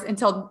of yours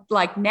until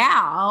like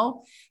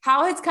now,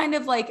 how has kind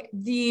of like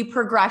the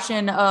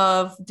progression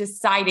of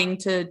deciding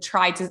to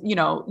try to, you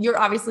know, you're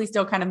obviously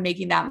still kind of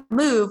making that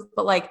move,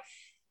 but like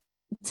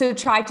to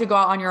try to go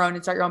out on your own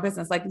and start your own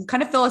business, like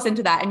kind of fill us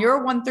into that. And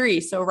you're a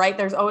 1-3. So, right,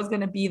 there's always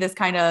going to be this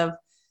kind of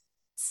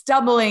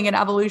stumbling and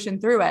evolution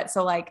through it.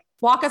 So like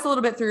walk us a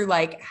little bit through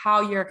like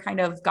how you're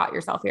kind of got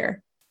yourself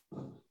here.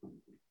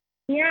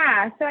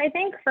 Yeah. So I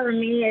think for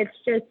me, it's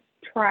just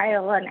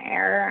trial and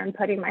error and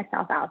putting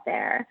myself out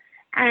there.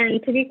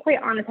 And to be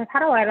quite honest, I've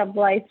had a lot of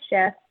life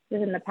shifts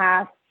in the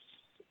past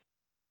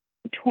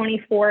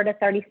 24 to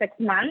 36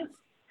 months.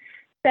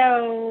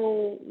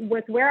 So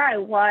with where I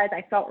was,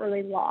 I felt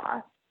really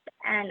lost.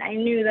 And I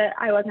knew that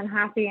I wasn't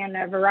happy in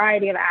a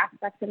variety of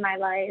aspects of my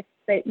life.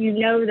 But you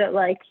know that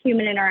like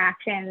human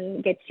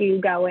interaction gets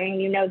you going.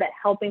 You know that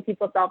helping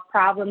people solve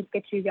problems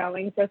gets you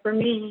going. So for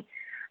me,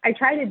 I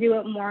tried to do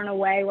it more in a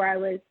way where I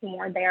was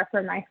more there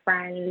for my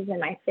friends and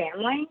my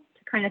family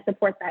to kind of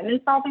support them in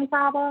solving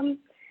problems.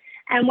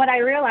 And what I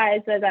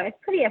realized was I was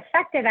pretty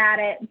effective at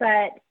it,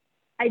 but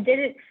I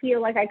didn't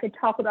feel like I could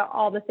talk about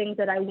all the things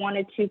that I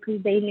wanted to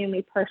because they knew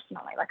me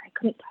personally. Like I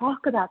couldn't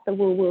talk about the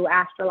woo-woo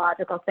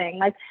astrological thing.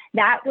 Like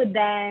that would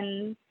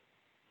then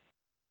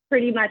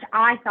pretty much,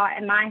 I thought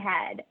in my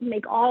head,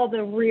 make all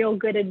the real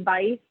good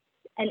advice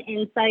and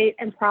insight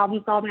and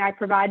problem solving I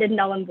provided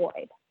null and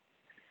void.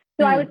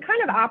 So I was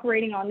kind of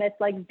operating on this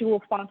like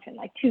dual function,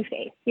 like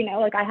two-faced, you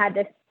know, like I had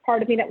this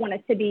part of me that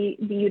wanted to be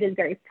viewed as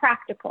very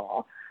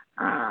practical,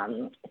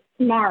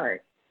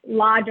 smart,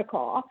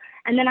 logical.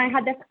 And then I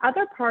had this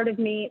other part of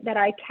me that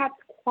I kept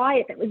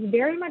quiet that was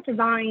very much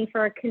vying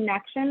for a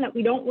connection that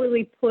we don't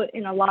really put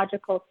in a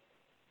logical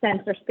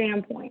sense or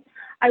standpoint.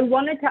 I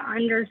wanted to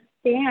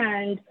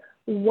understand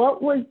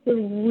what was the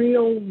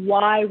real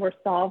why we're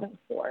solving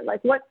for?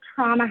 Like what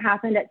trauma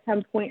happened at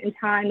some point in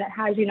time that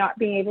has you not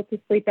being able to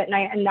sleep at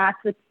night, and that's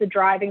what's the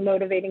driving,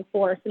 motivating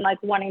force and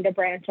like wanting to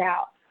branch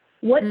out?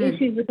 What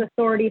issues with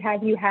authority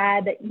have you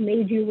had that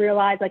made you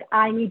realize like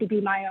I need to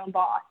be my own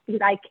boss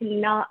because I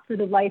cannot for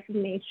the life of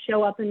me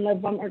show up and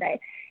live one more day?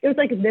 It was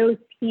like those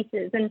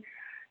pieces. And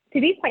to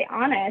be quite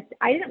honest,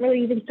 I didn't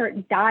really even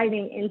start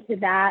diving into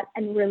that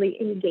and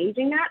really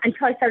engaging that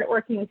until I started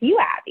working with you,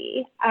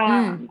 Abby,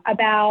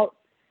 about,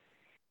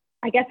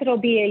 I guess it'll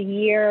be a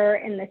year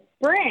in the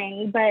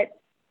spring, but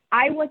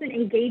I wasn't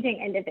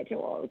engaging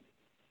individuals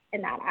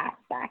in that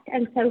aspect.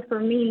 And so for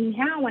me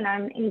now when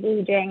I'm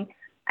engaging,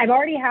 I've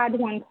already had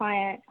one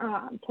client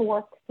to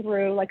work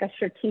through like a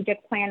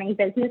strategic planning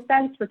business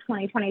sense for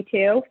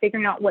 2022,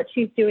 figuring out what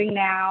she's doing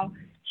now.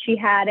 She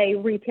had a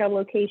retail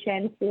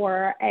location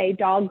for a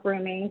dog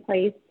grooming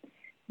place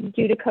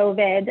due to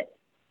COVID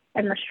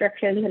and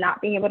restrictions and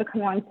not being able to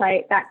come on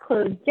site. That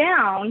closed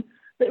down,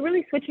 but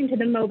really switching to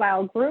the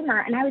mobile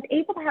groomer. And I was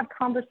able to have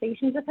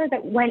conversations with her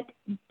that went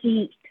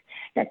deep,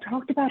 that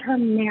talked about her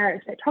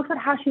marriage, that talked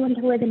about how she wanted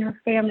to live in her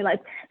family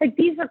life. Like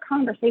these are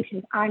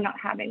conversations I'm not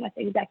having with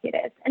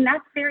executives. And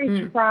that's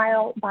very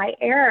trial by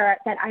error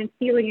that I'm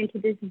feeling into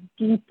this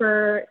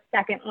deeper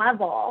second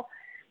level.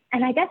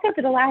 And I guess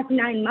over the last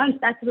 9 months,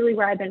 that's really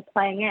where I've been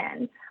playing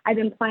in. I've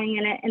been playing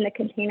in it in the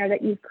container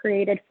that you've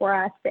created for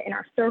us, the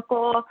inner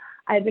circle.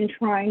 I've been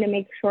trying to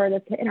make sure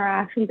that the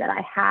interactions that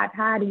I have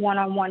had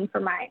one-on-one for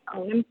my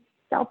own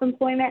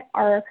self-employment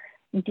are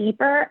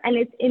deeper. And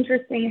it's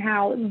interesting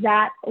how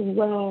that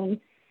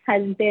alone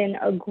has been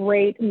a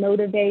great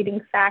motivating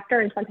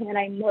factor and something that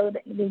I know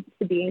that needs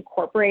to be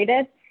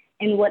incorporated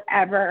in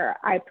whatever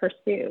I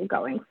pursue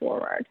going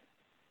forward.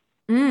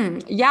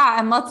 Yeah.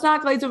 And let's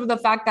not glaze over the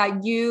fact that I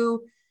think you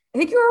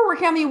were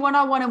working on me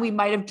one-on-one and we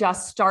might've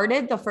just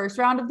started the first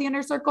round of the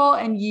inner circle.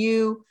 And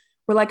you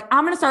were like,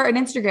 I'm going to start an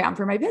Instagram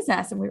for my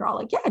business. And we were all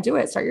like, yeah, do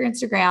it. Start your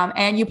Instagram.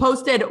 And you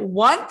posted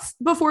once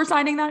before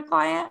signing that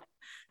client.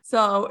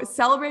 So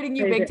celebrating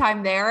you big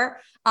time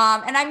there.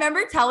 And I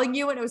remember telling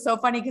you, and it was so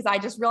funny because I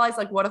just realized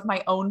like what if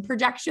my own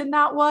projection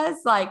that was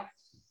like,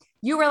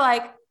 you were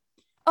like,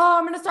 oh,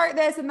 I'm going to start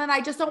this. And then I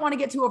just don't want to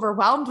get too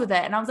overwhelmed with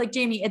it. And I was like,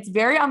 Jamie, it's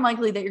very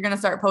unlikely that you're going to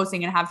start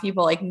posting and have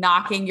people like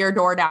knocking your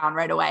door down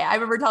right away. I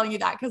remember telling you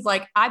that because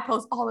like I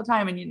post all the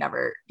time and you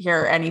never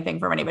hear anything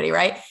from anybody.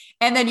 Right.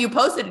 And then you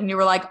posted and you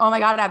were like, oh my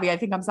God, Abby, I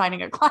think I'm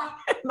signing a client.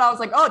 And I was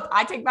like, oh,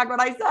 I take back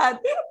what I said.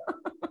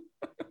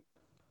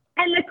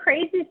 And the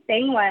craziest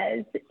thing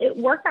was it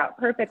worked out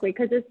perfectly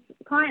because this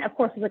client, of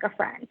course, was like a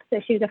friend. So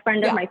she was a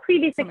friend of my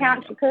previous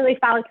account. She clearly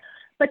followed.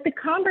 But the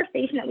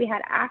conversation that we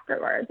had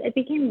afterwards, it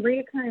became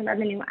recurring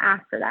revenue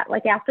after that.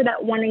 Like after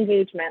that one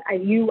engagement, I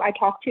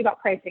talked to you about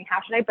pricing.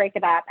 How should I break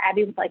it up?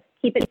 Abby was like,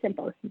 keep it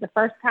simple. This is the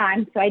first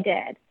time. So I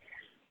did.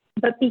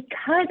 But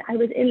because I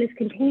was in this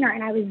container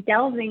and I was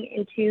delving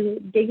into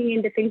digging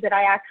into things that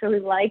I actually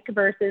liked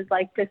versus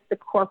like just the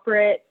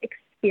corporate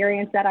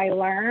experience that I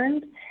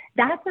learned,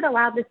 that's what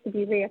allowed this to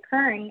be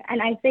reoccurring.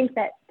 And I think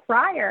that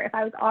prior, if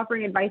I was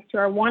offering advice to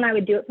her, one, I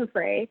would do it for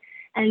free.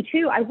 And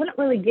two, I wouldn't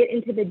really get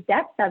into the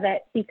depth of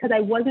it because I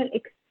wasn't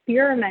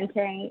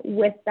experimenting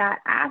with that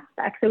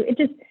aspect. So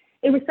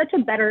it was such a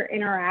better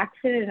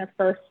interaction and a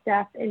first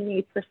step in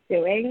me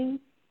pursuing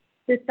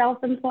the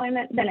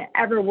self-employment than it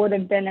ever would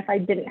have been if I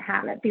didn't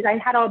have it, because I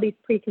had all these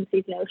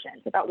preconceived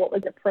notions about what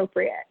was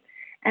appropriate.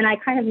 And I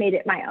kind of made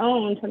it my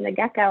own from the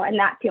get-go, and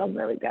that feels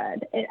really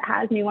good. It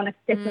has me want to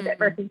stick with it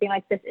versus being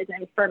like, this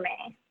isn't for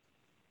me.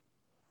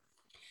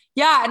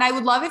 Yeah. And I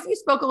would love if you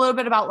spoke a little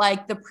bit about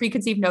like the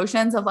preconceived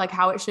notions of like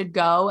how it should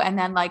go. And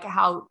then like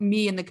how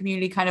me and the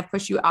community kind of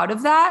push you out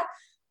of that.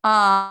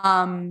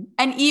 And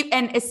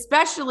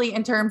especially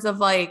in terms of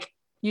like,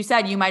 you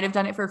said you might've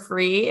done it for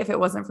free if it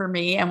wasn't for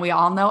me. And we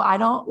all know I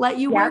don't let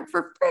you work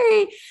for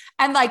free.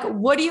 And like,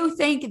 what do you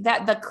think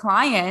that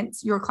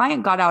your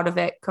client got out of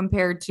it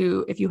compared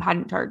to if you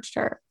hadn't charged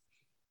her?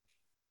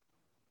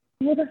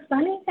 Well, the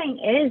funny thing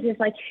is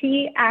like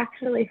she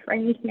actually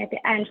framed me at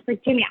the end. She's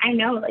like, Jamie, I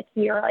know like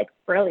you're like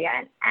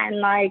brilliant. And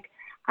like,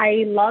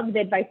 I love the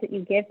advice that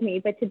you give me,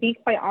 but to be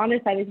quite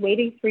honest, I was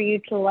waiting for you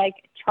to like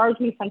charge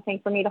me something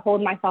for me to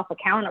hold myself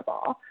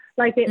accountable.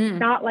 Like, it's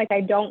not like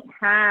I don't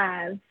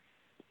have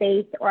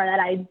faith or that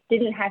I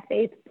didn't have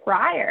faith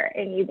prior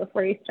in you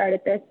before you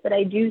started this. But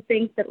I do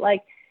think that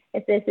like,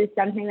 if this is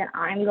something that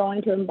I'm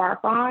going to embark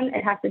on,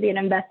 it has to be an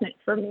investment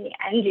for me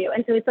and you.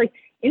 And so it's like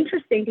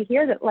interesting to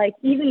hear that like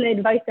even the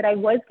advice that I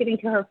was getting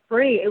to her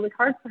free, it was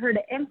hard for her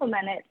to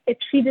implement it if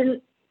she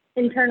didn't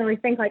internally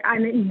think like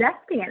I'm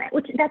investing in it,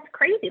 which that's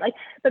crazy. Like,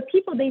 but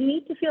people, they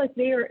need to feel like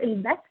they are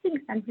investing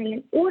something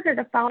in order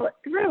to follow it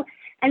through.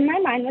 And my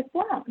mind was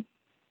blown.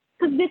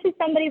 Because this is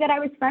somebody that I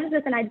was friends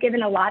with and I'd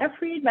given a lot of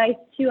free advice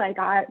to.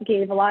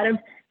 Gave a lot of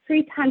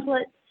free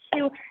templates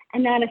to,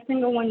 and not a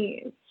single one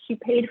used. She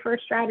paid for a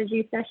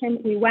strategy session.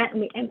 We went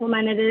and we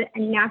implemented it,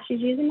 and now she's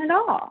using it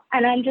all.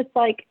 And I'm just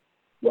like,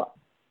 what?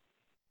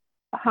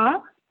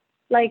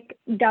 Like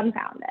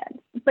dumbfounded,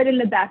 but in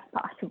the best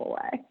possible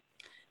way.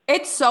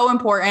 It's so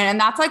important. And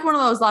that's like one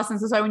of those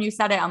lessons. That's why when you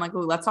said it, I'm like, oh,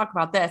 let's talk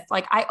about this.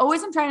 Like I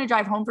always am trying to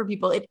drive home for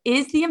people. It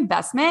is the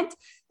investment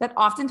that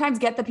oftentimes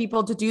get the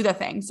people to do the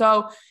thing.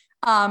 So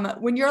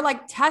when you're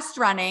like test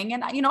running,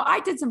 and I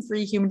did some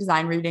free human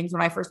design readings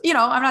when I first,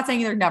 I'm not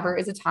saying there never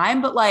is a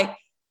time, but like,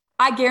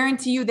 I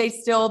guarantee you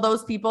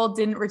those people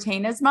didn't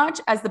retain as much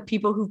as the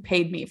people who've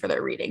paid me for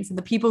their readings and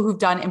the people who've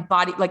done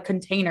embodied like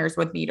containers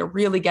with me to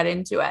really get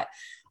into it.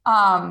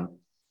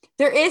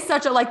 There is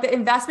the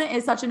investment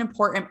is such an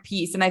important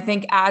piece. And I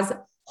think as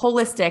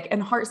holistic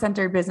and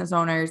heart-centered business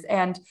owners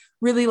and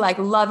really like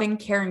loving,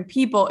 caring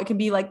people, it can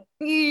be like,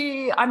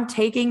 I'm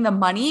taking the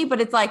money, but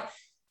it's like,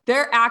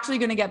 they're actually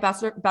going to get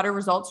better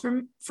results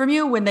from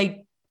you when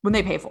they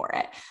pay for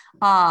it.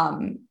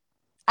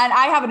 And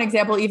I have an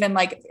example, even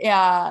like,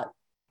 I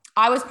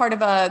was part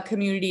of a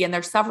community and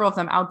there's several of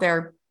them out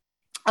there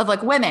of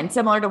like women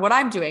similar to what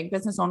I'm doing,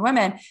 business owned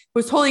women, it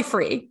was totally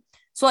free.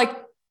 So like,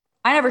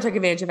 I never took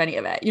advantage of any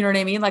of it. You know what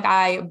I mean? Like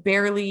I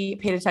barely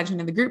paid attention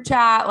to the group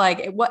chat,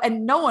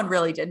 and no one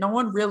really did. No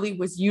one really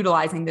was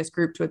utilizing this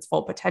group to its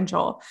full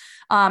potential.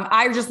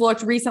 I just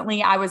looked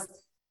recently, I was,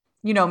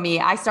 me,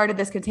 I started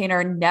this container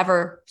and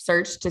never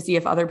searched to see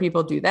if other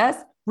people do this.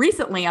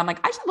 Recently, I'm like,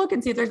 I should look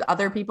and see if there's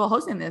other people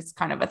hosting this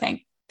kind of a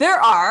thing.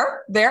 There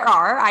are.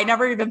 I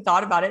never even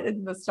thought about it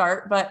in the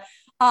start, but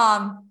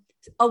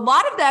a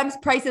lot of them's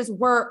prices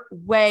were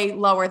way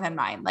lower than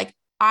mine. Like,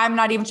 I'm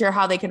not even sure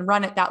how they can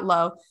run it that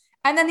low.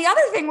 And then the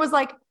other thing was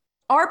like,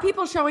 are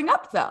people showing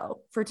up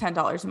though for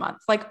 $10 a month,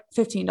 like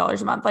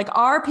 $15 a month? Like,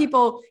 are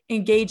people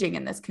engaging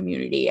in this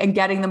community and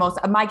getting the most?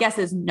 My guess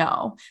is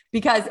no,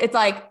 because it's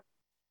like,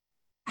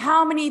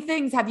 how many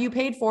things have you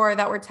paid for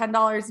that were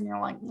 $10 and you're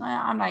like,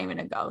 I'm not even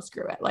gonna go,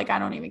 screw it. Like, I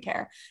don't even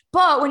care.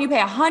 But when you pay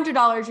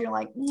 $100, you're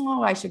like,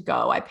 oh, I should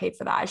go. I paid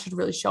for that. I should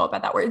really show up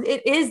at that. Where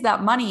it is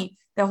that money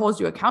that holds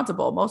you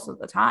accountable most of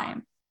the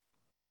time.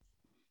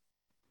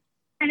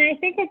 And I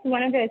think it's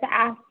one of those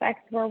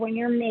aspects where when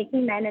you're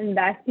making that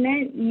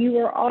investment, you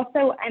are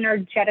also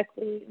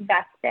energetically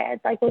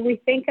vested. Like when we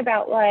think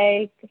about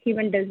like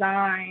human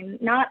design,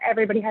 not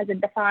everybody has a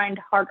defined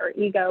heart or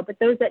ego, but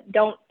those that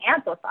don't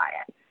amplify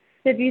it.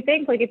 So if you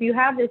think like if you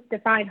have this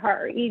defined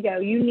heart or ego,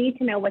 you need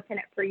to know what's in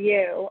it for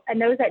you.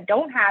 And those that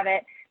don't have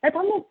it, that's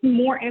almost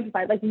more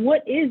amplified. Like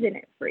what is in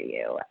it for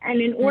you? And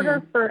in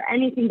order for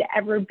anything to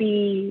ever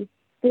be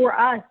for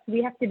us,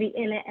 we have to be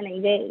in it and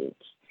engaged.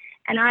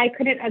 And I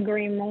couldn't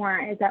agree more,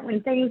 is that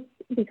when things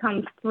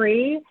become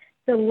free,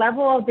 the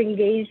level of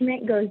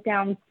engagement goes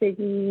down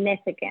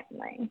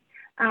significantly.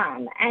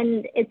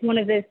 And it's one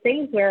of those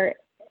things where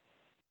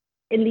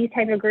in these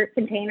type of group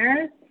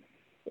containers,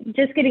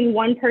 just getting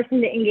one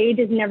person to engage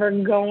is never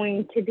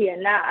going to be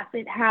enough.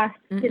 It has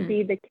to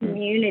be the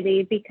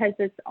community, because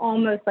it's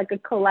almost like a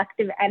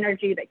collective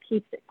energy that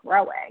keeps it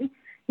growing.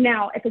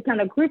 Now, if it's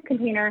not a group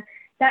container,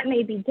 that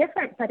may be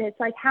different, but it's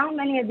like, how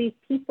many of these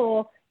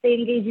people, they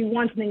engage you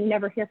once and then you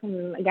never hear from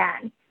them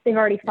again? They've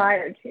already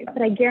fired you.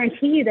 But I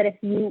guarantee you that if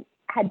you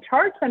had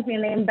charged something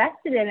and they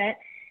invested in it,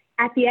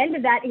 at the end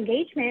of that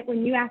engagement,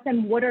 when you ask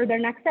them what are their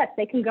next steps,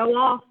 they can go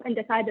off and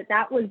decide that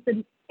that was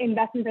the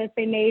investment that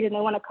they made and they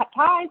want to cut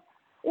ties,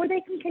 or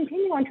they can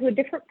continue on to a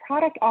different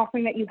product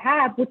offering that you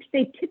have, which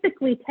they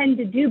typically tend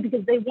to do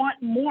because they want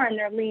more and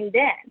they're leaned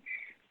in.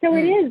 So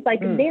it is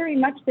like very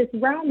much this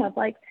realm of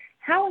like,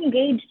 how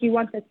engaged do you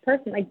want this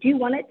person? Like, do you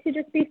want it to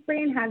just be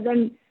free and have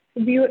them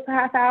view it for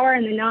half hour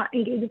and then not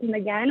engage with them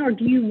again? Or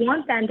do you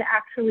want them to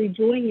actually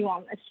join you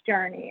on this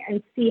journey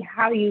and see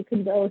how you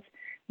can both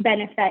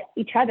benefit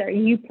each other?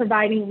 You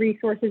providing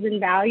resources and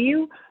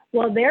value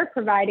while they're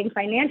providing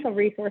financial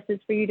resources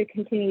for you to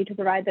continue to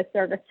provide the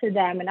service to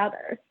them and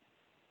others.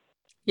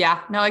 Yeah,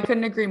 no, I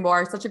couldn't agree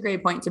more. Such a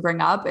great point to bring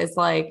up is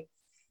like,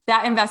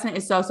 that investment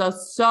is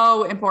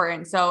so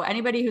important. So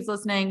anybody who's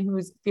listening,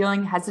 who's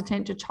feeling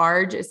hesitant to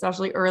charge,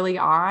 especially early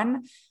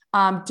on,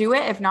 do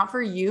it. If not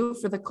for you,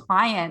 for the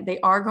client, they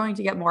are going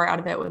to get more out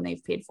of it when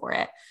they've paid for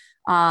it.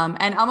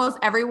 And almost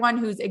everyone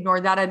who's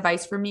ignored that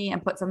advice from me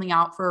and put something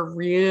out for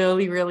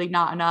really, really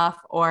not enough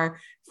or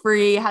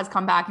free has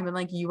come back and been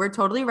like, you were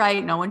totally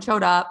right. No one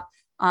showed up.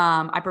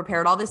 I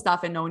prepared all this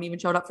stuff and no one even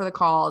showed up for the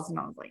calls. And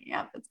I was like,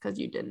 yeah, that's because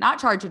you did not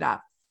charge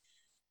enough.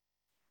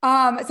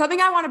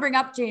 Something I want to bring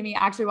up, Jamie,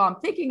 actually, while I'm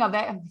thinking of it,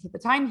 I'm going to take the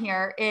time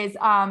here, is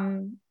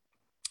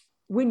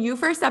when you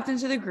first stepped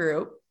into the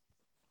group,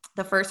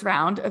 the first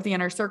round of the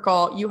inner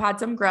circle, you had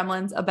some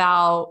gremlins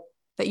about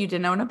that you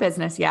didn't own a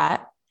business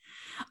yet.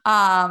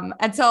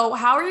 And so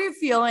how are you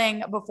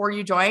feeling before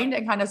you joined,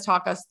 and kind of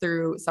talk us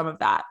through some of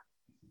that?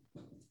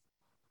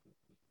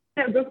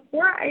 So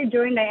before I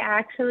joined, I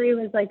actually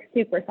was like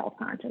super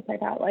self-conscious. I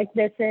thought like,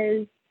 this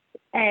is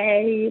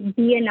a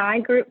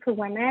BNI group for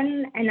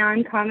women, and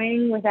I'm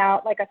coming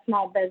without like a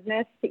small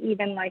business to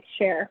even like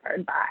share or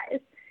advise.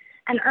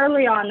 And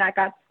early on that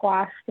got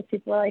squashed because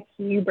people were like,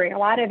 you bring a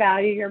lot of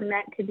value, you're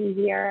meant to be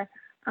here.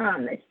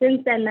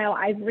 Since then though,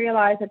 I've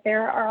realized that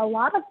there are a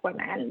lot of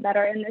women that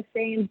are in the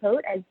same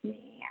boat as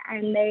me,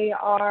 and they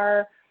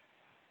are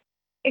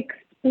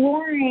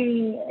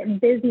exploring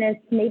business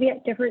maybe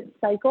at different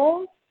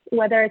cycles,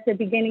 whether it's a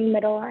beginning,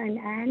 middle, and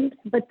end,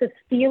 but the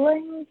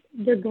feelings,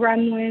 the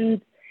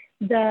gremlins,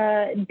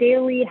 the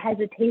daily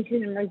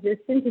hesitation and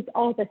resistance is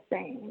all the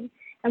same.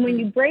 And when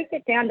you break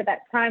it down to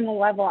that primal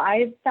level,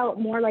 I've felt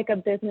more like a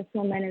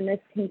businesswoman in this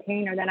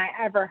container than I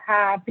ever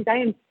have, because I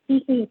am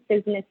seeking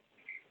business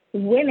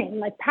women,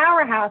 like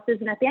powerhouses.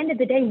 And at the end of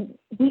the day,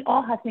 we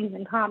all have things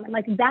in common.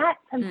 Like that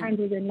sometimes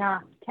is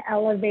enough to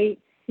elevate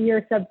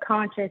your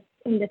subconscious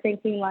into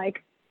thinking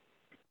like,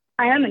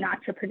 I am an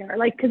entrepreneur.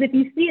 Like, because if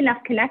you see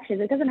enough connections,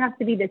 it doesn't have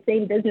to be the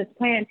same business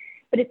plan,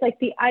 but it's like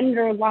the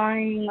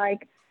underlying,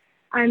 like,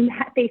 I'm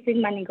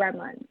facing money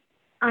gremlins.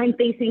 I'm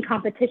facing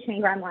competition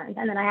gremlins.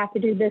 And then I have to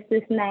do this,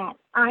 and that.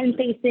 I'm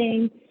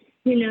facing,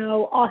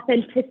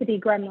 authenticity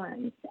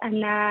gremlins,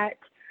 and that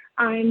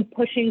I'm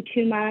pushing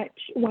too much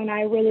when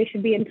I really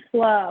should be in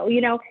flow.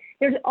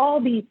 There's all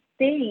these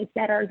things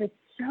that are just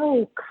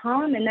so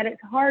common that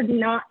it's hard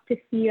not to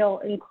feel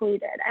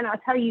included. And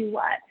I'll tell you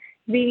what,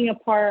 being a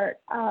part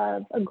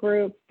of a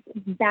group,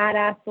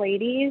 badass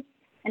ladies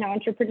and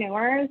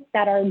entrepreneurs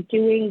that are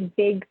doing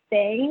big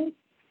things,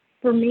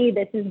 for me,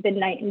 this has been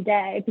night and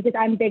day, because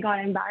I'm big on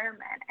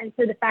environment. And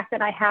so the fact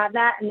that I have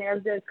that and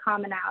there's those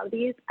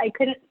commonalities, I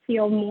couldn't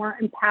feel more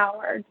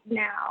empowered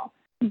now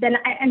than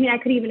I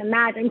could even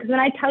imagine. Because when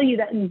I tell you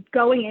that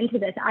going into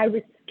this, I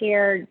was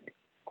scared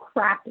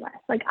crapless.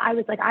 Like I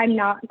was like, I'm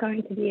not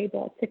going to be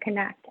able to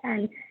connect.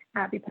 And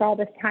we put all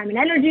this time and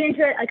energy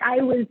into it. Like I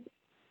was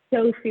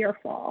so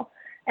fearful.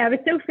 And I was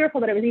so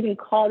fearful that I was even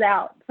called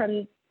out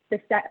from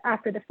the set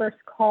after the first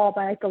call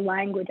by like the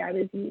language I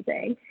was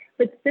using.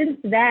 But since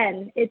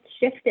then, it's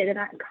shifted, and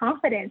that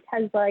confidence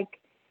has like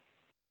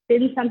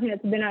been something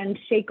that's been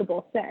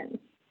unshakable since.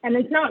 And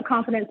it's not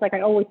confidence like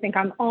I always think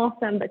I'm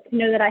awesome, but to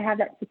know that I have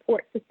that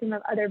support system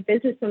of other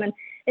businesswomen,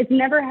 it's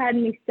never had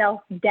me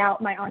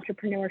self-doubt my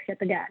entrepreneurship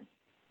again.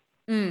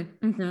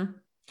 Mm-hmm.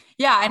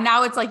 Yeah. And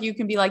now it's like, you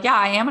can be like, yeah,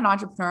 I am an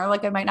entrepreneur.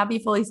 Like I might not be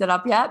fully set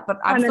up yet, but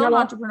I'm still an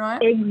entrepreneur.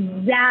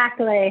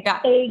 Exactly.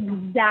 Yeah.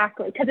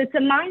 Exactly. Because it's a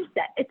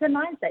mindset. It's a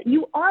mindset.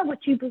 You are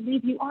what you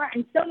believe you are.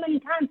 And so many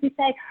times we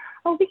say,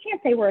 oh, we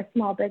can't say we're a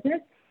small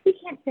business. We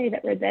can't say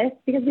that we're this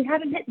because we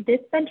haven't hit this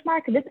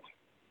benchmark or this.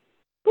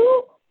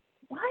 Who?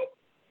 What?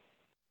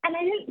 And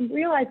I didn't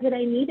realize what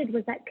I needed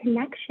was that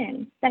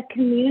connection, that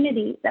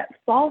community that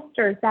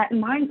fosters that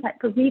mindset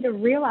for me to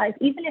realize,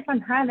 even if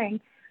I'm having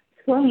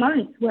slow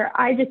months where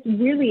I just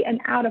really am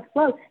out of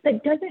flow,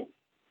 that doesn't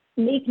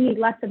make me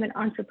less of an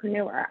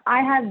entrepreneur.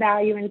 I have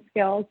value and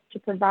skills to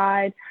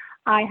provide.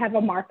 I have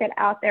a market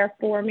out there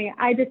for me.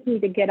 I just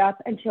need to get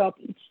up and show up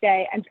each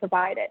day and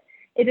provide it.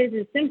 It is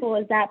as simple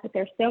as that, but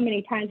there's so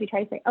many times we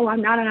try to say, oh,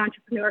 I'm not an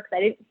entrepreneur because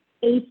I didn't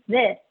ace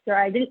this or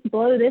I didn't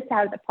blow this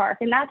out of the park.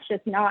 And that's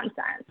just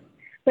nonsense.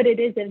 But it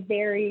is a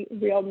very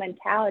real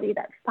mentality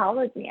that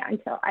followed me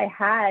until I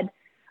had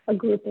a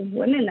group of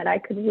women that I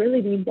could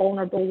really be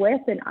vulnerable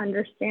with and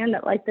understand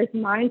that like this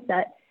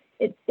mindset,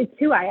 it's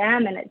who I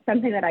am and it's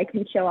something that I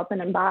can show up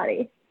and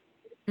embody.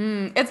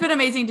 It's been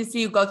amazing to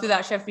see you go through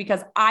that shift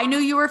because I knew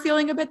you were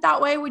feeling a bit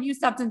that way when you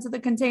stepped into the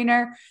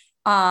container.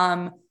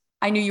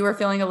 I knew you were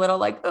feeling a little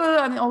like, oh,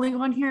 I'm the only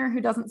one here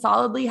who doesn't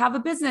solidly have a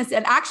business.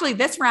 And actually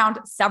this round,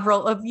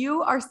 several of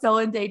you are still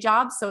in day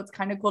jobs. So it's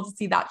kind of cool to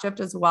see that shift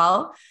as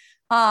well.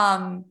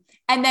 And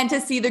then to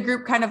see the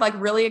group kind of like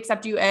really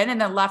accept you in and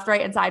then left,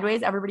 right, and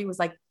sideways, everybody was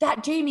like,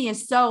 that Jamie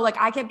is so like,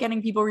 I kept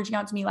getting people reaching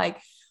out to me like,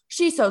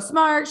 she's so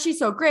smart. She's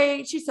so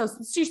great. She's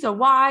so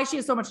wise. She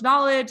has so much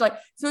knowledge. Like,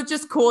 so it's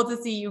just cool to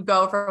see you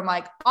go from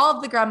like all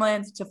of the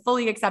gremlins to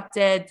fully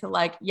accepted to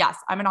like, yes,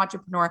 I'm an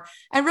entrepreneur.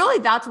 And really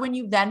that's when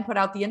you then put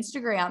out the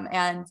Instagram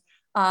and,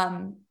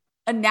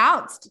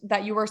 announced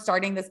that you were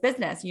starting this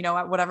business, you know,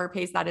 at whatever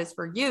pace that is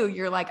for you,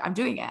 you're like, I'm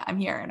doing it. I'm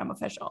here and I'm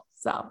official.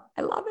 So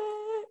I love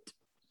it.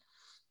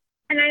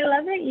 And I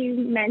love that you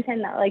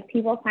mentioned that like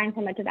people find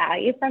so much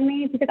value from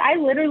me because I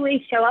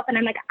literally show up and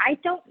I'm like, I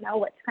don't know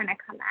what's going to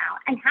come out.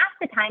 And half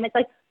the time it's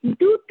like,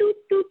 do.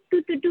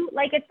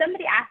 Like if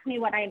somebody asked me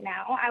what I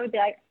know, I would be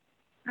like,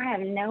 I have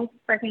no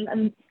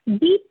freaking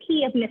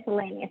VP of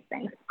miscellaneous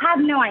things. I have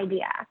no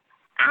idea.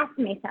 Ask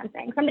me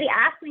something. Somebody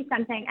asked me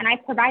something and I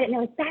provide it and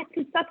they're like, that's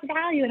such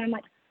value. And I'm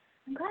like,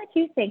 I'm glad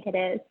you think it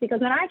is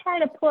because when I try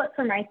to pull it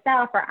for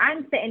myself or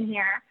I'm sitting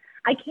here,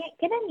 I can't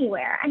get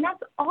anywhere. And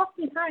that's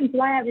oftentimes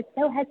why I was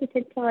so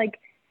hesitant to like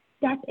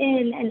step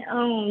in and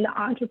own the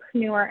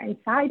entrepreneur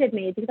inside of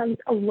me because I was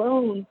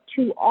alone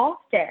too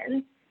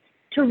often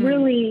to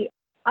really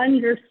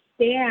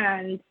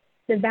understand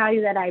the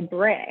value that I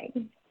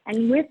bring.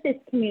 And with this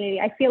community,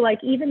 I feel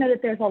like even though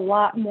that there's a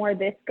lot more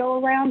this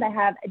go around that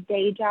have a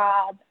day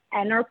job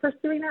and are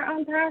pursuing their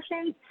own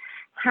passions,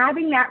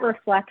 having that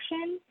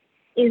reflection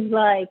is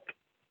like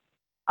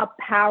a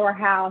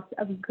powerhouse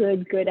of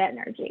good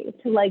energy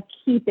to like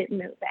keep it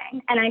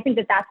moving. And I think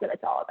that that's what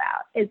it's all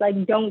about is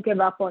like, don't give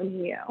up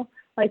on you.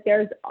 Like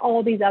there's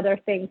all these other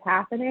things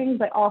happening,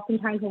 but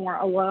oftentimes when we're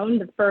alone,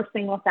 the first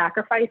thing we'll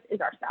sacrifice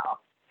is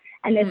ourselves.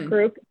 And this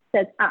group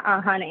says,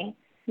 honey,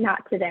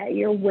 not today.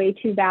 You're way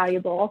too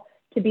valuable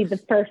to be the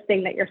first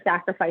thing that you're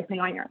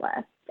sacrificing on your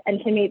list. And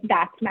to me,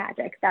 that's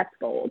magic. That's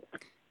gold.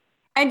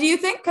 And do you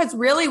think, because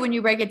really when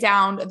you break it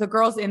down, the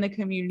girls in the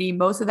community,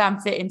 most of them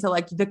fit into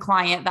like the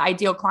client, the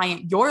ideal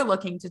client you're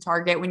looking to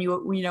target when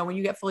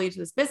you get fully into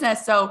this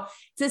business. So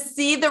to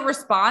see the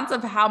response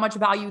of how much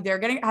value they're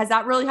getting, has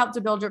that really helped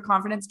to build your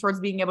confidence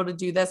towards being able to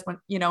do this when,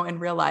 in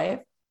real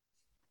life?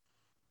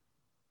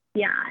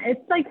 Yeah,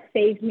 it's like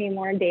saved me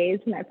more days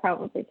than I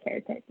probably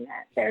cared to admit.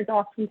 There's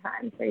often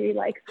times where you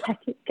like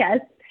second guess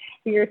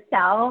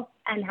yourself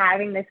and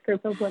having this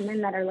group of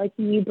women that are like,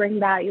 you bring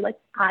value, like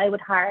I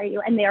would hire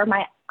you. And they're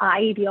my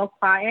ideal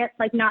client,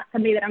 like not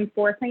somebody that I'm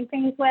forcing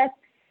things with.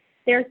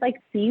 There's like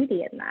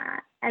beauty in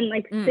that. And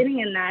like sitting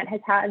in that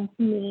has had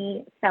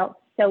me felt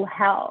so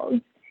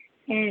held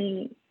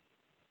in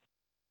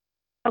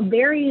a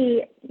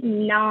very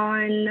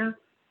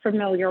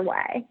non-familiar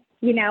way.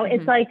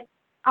 It's like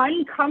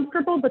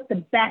uncomfortable, but the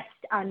best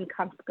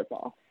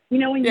uncomfortable.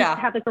 When you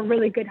have like a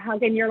really good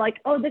hug and you're like,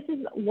 oh,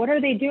 what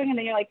are they doing? And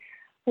then you're like,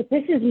 but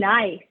this is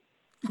nice.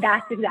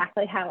 That's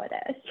exactly how it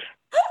is.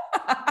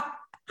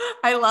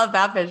 I love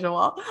that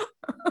visual.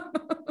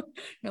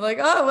 You're like,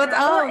 oh,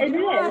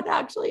 it's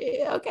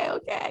actually, okay.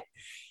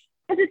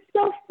 Because it's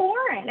so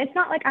foreign. It's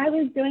not like I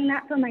was doing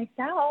that for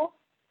myself.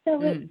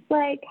 So it's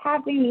like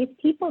having these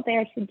people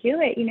there to do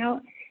it,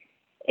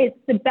 it's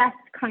the best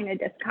kind of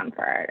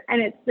discomfort.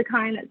 And it's the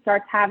kind that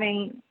starts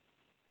having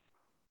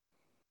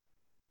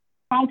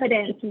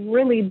confidence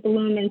really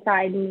bloom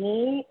inside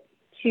me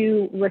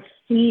to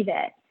receive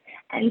it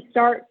and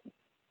start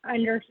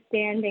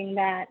understanding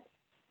that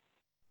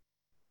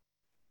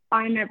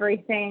I'm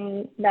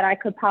everything that I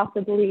could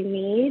possibly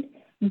need,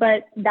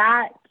 but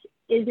that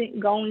isn't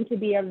going to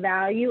be of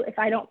value if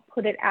I don't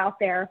put it out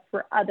there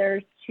for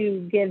others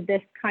to give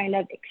this kind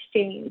of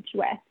exchange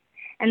with.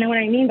 And then what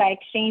I mean by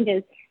exchange is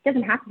it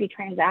doesn't have to be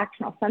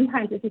transactional.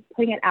 Sometimes it's just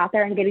putting it out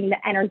there and getting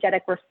the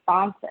energetic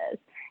responses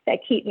that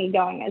keep me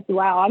going as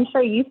well. I'm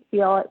sure you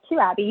feel it too,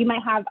 Abby. You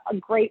might have a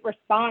great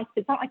response.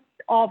 It's not like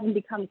all of them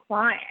become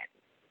clients.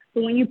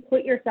 But when you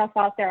put yourself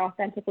out there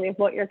authentically of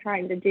what you're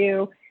trying to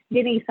do,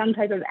 getting some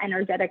type of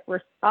energetic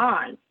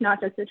response,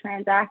 not just a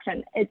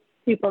transaction, it's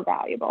super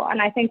valuable.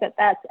 And I think that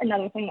that's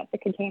another thing that the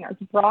containers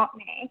brought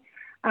me,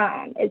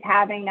 is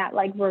having that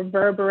like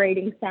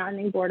reverberating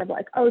sounding board of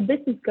like, oh,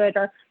 this is good,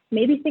 or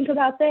maybe think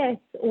about this,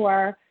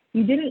 or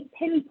you didn't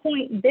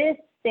pinpoint this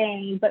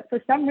thing, but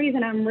for some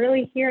reason I'm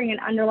really hearing an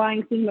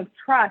underlying theme of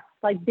trust.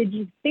 Like, did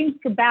you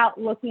think about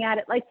looking at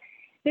it? Like,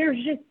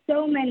 there's just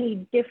so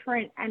many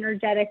different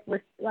energetic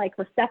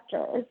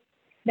receptors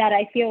that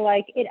I feel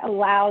like it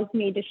allows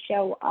me to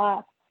show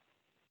up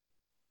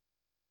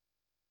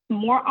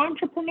more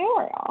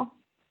entrepreneurial,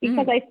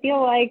 because I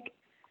feel like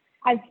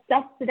I've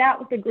sussed it out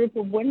with a group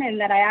of women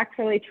that I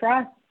actually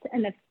trust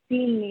and have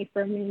seen me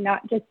for me,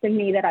 not just the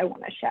me that I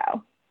want to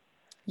show.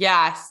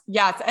 Yes.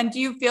 Yes. And do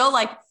you feel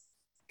like,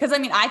 because I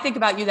mean, I think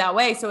about you that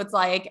way. So it's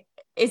like,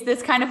 is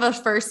this kind of a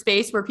first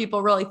space where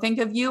people really think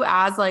of you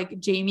as like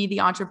Jamie, the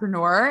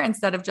entrepreneur,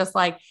 instead of just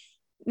like,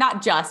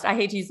 not just, I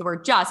hate to use the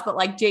word just, but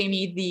like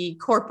Jamie, the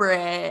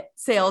corporate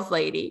sales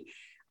lady.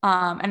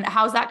 And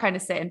how's that kind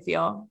of sit and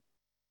feel?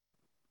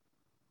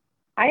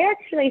 I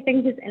actually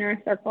think this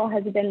inner circle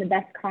has been the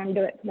best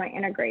conduit to my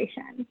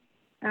integration.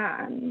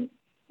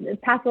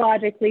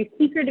 Pathologically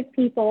secretive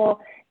people,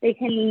 they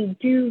can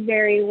do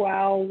very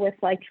well with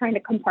like trying to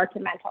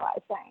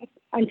compartmentalize things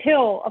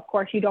until, of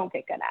course, you don't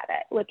get good at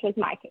it, which was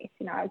my case.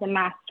 You know, I was a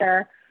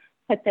master,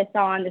 put this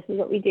on, this is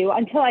what we do,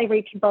 until I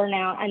reached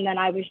burnout, and then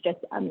I was just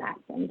a mess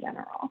in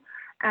general.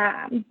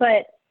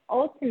 But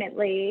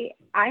ultimately,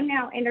 I'm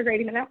now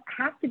integrating them. I don't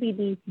have to be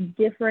these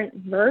different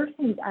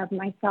versions of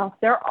myself.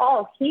 They're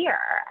all here,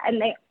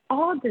 and they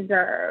all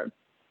deserve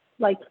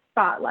like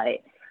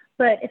spotlight.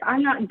 But if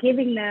I'm not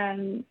giving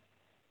them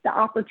the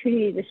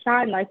opportunity to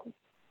shine, like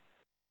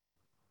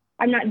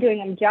I'm not doing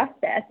them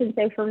justice. And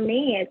so for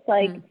me, it's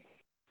like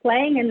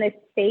playing in this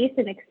space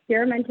and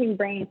experimenting,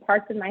 bringing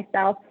parts of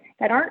myself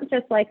that aren't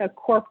just like a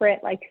corporate,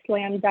 like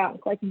slam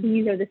dunk, like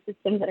these are the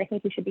systems that I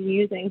think we should be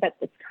using, but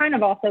it's kind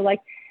of also like,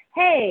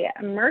 hey,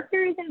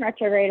 Mercury's in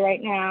retrograde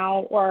right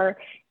now, or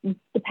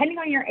depending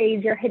on your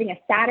age, you're hitting a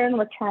Saturn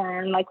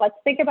return. Like, let's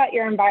think about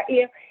your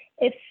environment.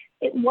 If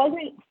it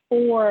wasn't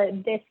for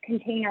this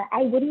container,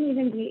 I wouldn't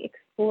even be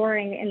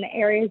exploring in the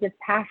areas of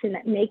passion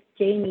that make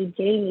Jamie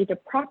Jamie, to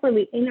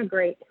properly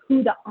integrate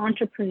who the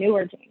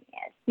entrepreneur Jamie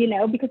is, you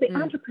know, because the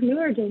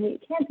entrepreneur Jamie,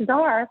 chances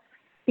are,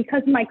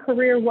 because my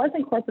career was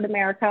in corporate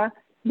America,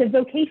 the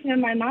vocation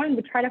in my mind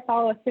would try to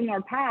follow a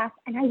similar path,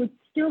 and I would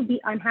still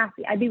be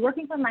unhappy. I'd be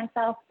working for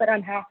myself, but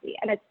unhappy.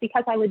 And it's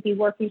because I would be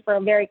working for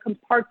a very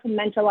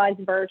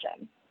compartmentalized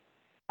version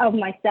of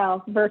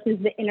myself versus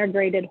the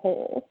integrated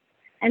whole.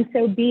 And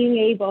so being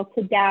able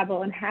to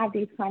dabble and have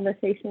these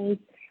conversations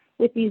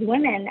with these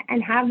women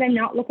and have them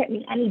not look at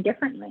me any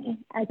differently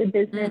as a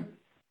business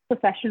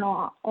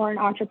professional or an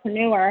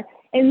entrepreneur,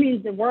 it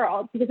means the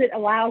world, because it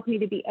allows me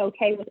to be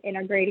okay with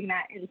integrating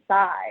that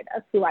inside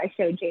of who I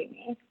show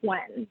Jamie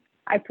when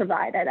I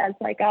provide it as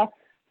like a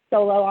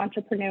solo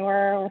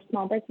entrepreneur or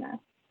small business.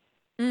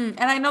 And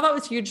I know that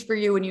was huge for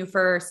you when you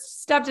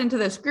first stepped into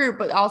this group,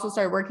 but also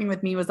started working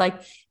with me, was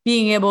like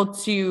being able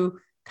to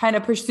kind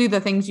of pursue the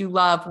things you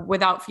love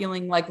without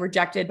feeling like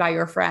rejected by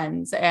your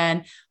friends.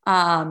 And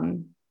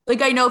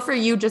like, I know for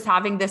you, just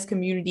having this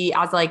community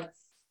as like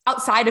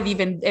outside of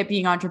even it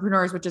being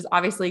entrepreneurs, which is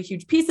obviously a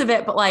huge piece of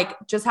it, but like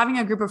just having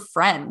a group of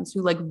friends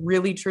who like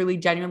really, truly,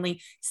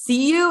 genuinely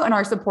see you and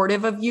are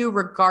supportive of you,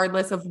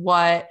 regardless of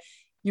what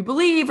you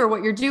believe or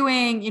what you're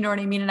doing, you know what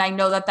I mean? And I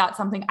know that that's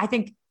something I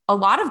think a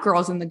lot of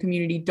girls in the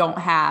community don't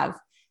have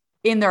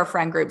in their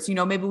friend groups. You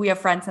know, maybe we have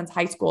friends since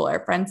high school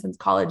or friends since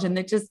college, and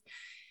it just,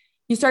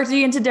 you start to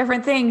get into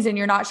different things and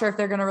you're not sure if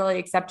they're going to really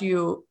accept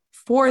you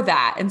for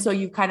that. And so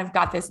you've kind of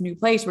got this new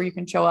place where you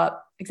can show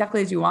up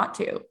exactly as you want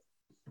to.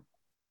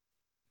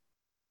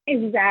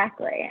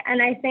 Exactly.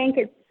 And I think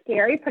it's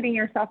scary putting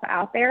yourself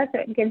out there.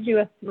 So it gives you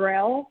a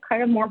thrill,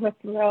 kind of more of a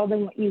thrill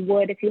than what you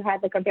would if you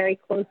had like a very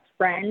close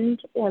friend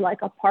or like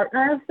a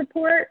partner of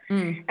support.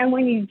 And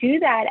when you do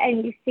that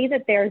and you see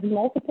that there's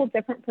multiple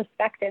different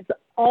perspectives,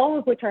 all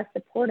of which are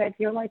supportive,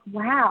 you're like,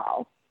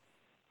 wow,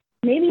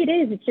 maybe it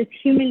is. It's just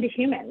human to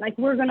human. Like,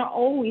 we're going to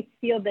always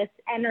feel this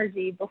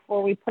energy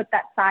before we put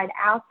that side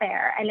out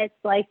there. And it's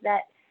like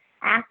that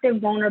active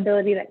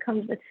vulnerability that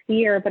comes with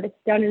fear, but it's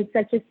done in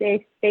such a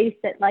safe space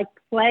that like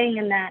playing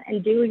in that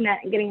and doing that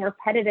and getting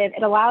repetitive,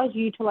 it allows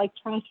you to like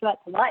transfer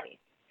that to life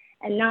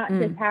and not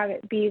just have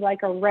it be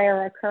like a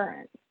rare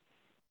occurrence.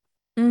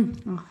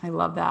 Oh, I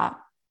love that.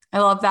 I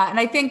love that. And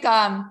I think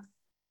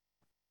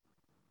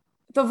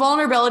the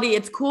vulnerability,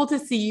 it's cool to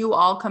see you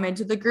all come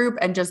into the group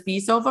and just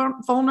be so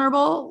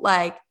vulnerable.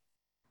 Like,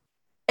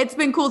 it's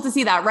been cool to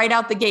see that right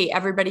out the gate.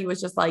 Everybody was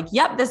just like,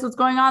 yep, this was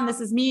going on. This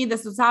is me.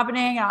 This was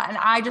happening. And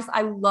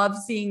I love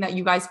seeing that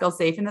you guys feel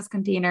safe in this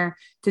container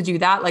to do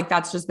that. Like,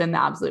 that's just been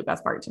the absolute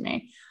best part to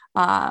me.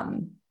 Yeah,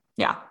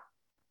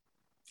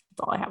 that's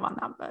all I have on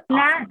that. But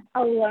that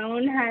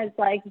alone has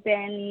like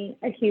been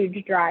a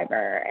huge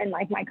driver in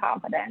like my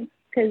confidence,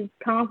 because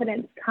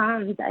confidence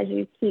comes as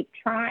you keep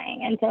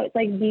trying. And so it's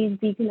like these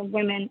beacon of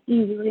women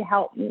easily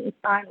help me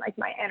find like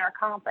my inner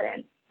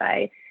confidence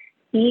by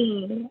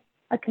being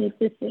a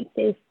consistent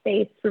safe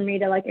space for me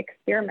to like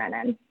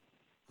experiment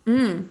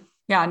in.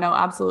 Yeah, no,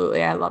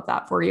 absolutely. I love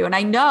that for you. And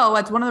I know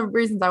that's one of the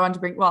reasons I wanted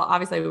to bring, well,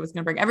 obviously I was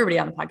going to bring everybody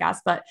on the podcast,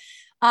 but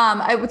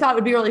I thought it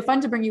would be really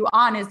fun to bring you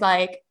on is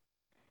like,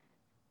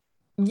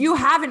 you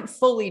haven't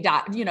fully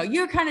died,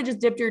 you're kind of just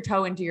dipped your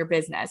toe into your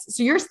business.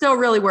 So you're still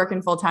really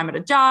working full time at a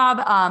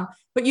job.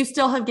 But you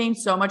still have gained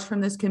so much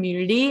from this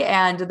community,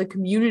 and the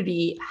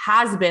community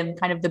has been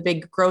kind of the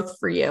big growth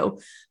for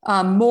you,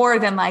 more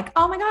than like,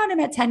 oh my God, I'm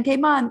at 10K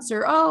months,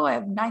 or, oh, I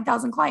have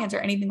 9,000 clients, or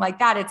anything like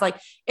that. It's like,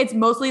 it's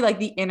mostly like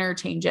the inner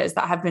changes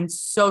that have been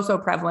so, so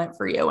prevalent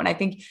for you. And I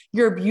think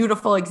you're a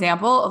beautiful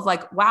example of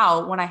like,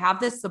 wow, when I have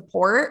this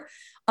support,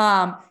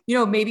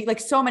 maybe like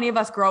so many of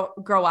us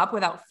grow up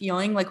without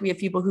feeling like we have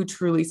people who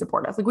truly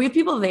support us. Like we have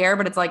people there,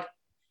 but it's like,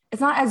 it's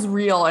not as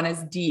real and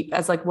as deep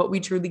as like what we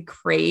truly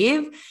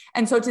crave.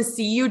 And so to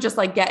see you just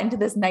like get into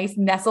this nice,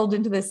 nestled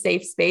into this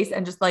safe space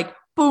and just like,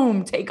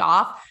 boom, take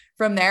off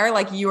from there,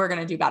 like you are going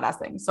to do badass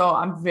things. So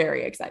I'm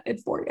very excited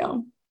for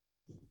you.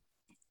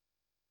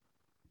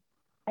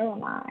 Oh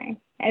my,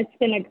 it's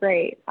been a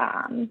great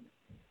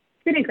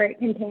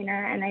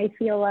container. And I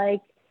feel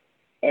like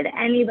if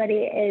anybody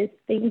is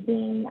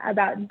thinking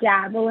about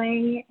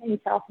dabbling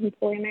in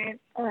self-employment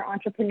or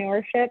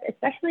entrepreneurship,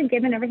 especially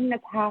given everything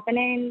that's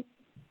happening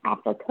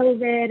after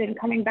COVID and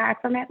coming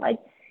back from it, like,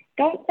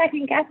 don't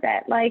second guess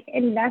it. Like,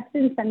 invest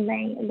in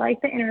something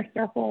like the Inner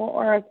Circle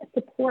or a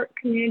support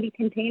community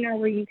container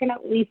where you can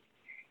at least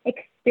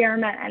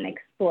experiment and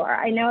explore.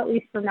 I know, at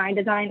least for my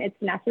design, it's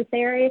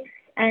necessary.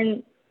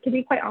 And to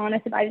be quite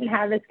honest, if I didn't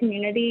have this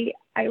community,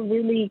 I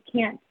really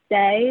can't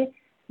say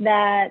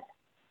that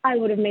I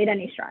would have made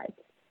any strides.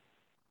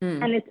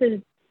 And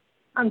it's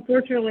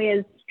unfortunately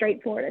as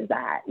straightforward as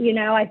that.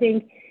 I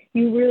think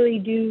you really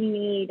do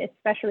need,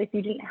 especially if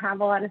you didn't have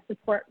a lot of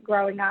support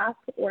growing up,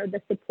 or the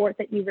support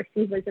that you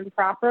received was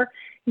improper,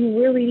 you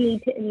really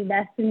need to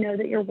invest and know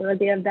that you're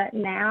worthy of that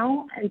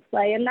now, and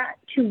play in that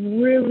to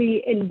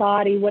really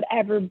embody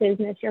whatever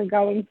business you're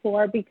going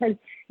for, because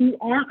you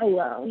aren't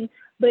alone.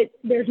 But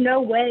there's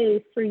no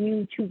way for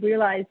you to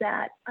realize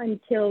that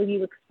until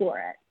you explore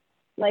it.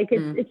 Like,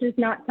 it's just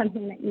not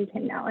something that you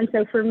can know. And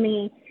so for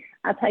me,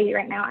 I'll tell you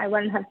right now, I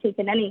wouldn't have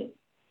taken any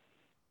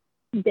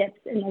dips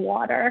in the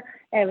water.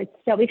 I would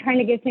still be trying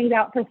to give things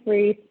out for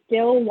free,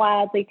 still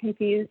wildly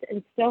confused,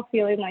 and still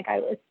feeling like I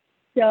was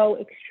so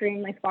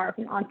extremely far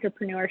from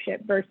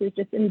entrepreneurship versus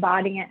just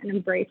embodying it and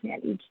embracing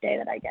it each day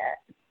that I get.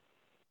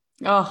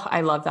 Oh,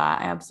 I love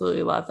that. I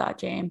absolutely love that,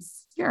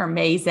 James. You're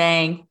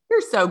amazing.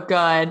 You're so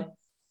good.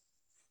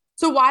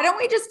 So why don't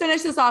we just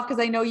finish this off?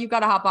 Because I know you've got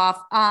to hop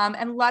off,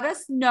 and let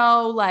us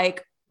know,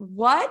 like,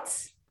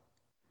 what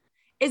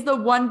is the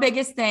one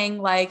biggest thing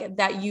like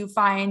that you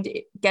find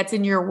gets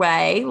in your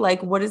way?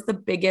 Like, what is the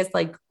biggest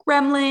like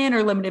gremlin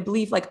or limited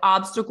belief, like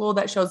obstacle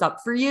that shows up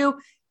for you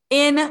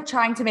in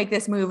trying to make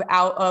this move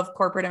out of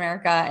corporate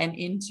America and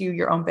into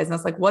your own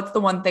business? Like, what's the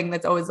one thing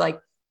that's always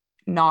like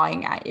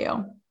gnawing at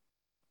you?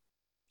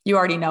 You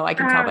already know, I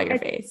can tell by your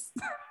face.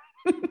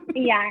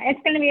 Yeah, it's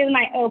going to be with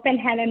my open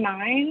head and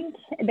mind.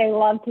 They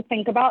love to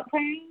think about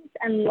things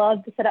and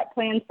love to set up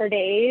plans for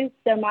days.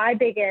 So my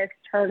biggest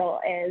hurdle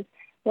is,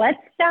 let's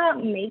stop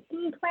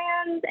making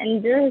plans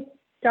and just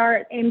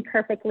start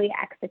imperfectly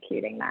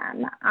executing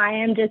them. I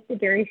am just a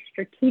very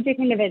strategic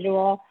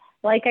individual.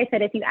 Like I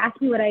said, if you ask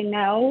me what I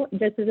know,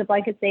 just as a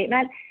blanket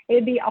statement, it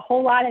would be a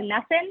whole lot of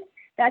nothing.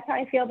 That's how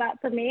I feel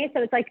about for me.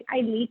 So it's like, I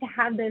need to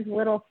have those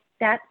little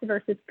steps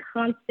versus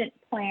constant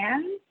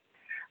plans.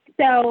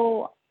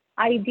 So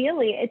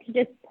ideally, it's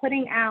just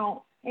putting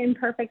out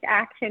imperfect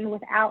action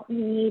without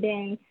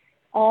needing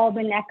all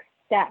the next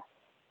steps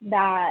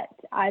that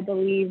I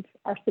believe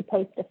are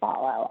supposed to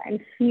follow, and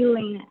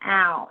feeling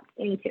out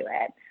into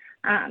it.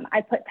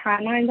 I put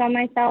timelines on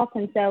myself.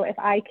 And so if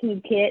I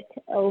can get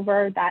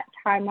over that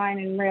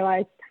timeline and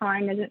realize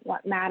time isn't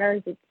what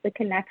matters, it's the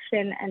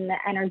connection and the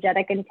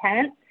energetic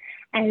intent,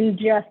 and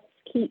just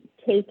keep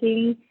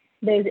taking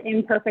those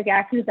imperfect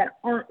actions that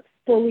aren't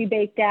fully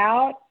baked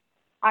out,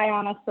 I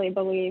honestly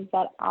believe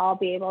that I'll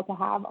be able to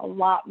have a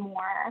lot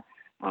more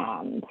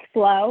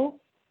flow,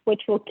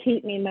 which will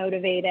keep me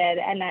motivated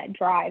and that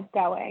drive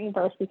going,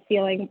 versus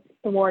feeling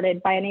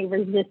thwarted by any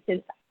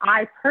resistance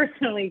I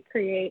personally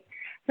create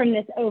from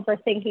this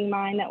overthinking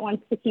mind that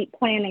wants to keep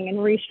planning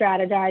and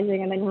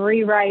re-strategizing and then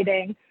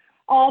rewriting,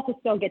 all to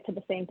still get to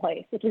the same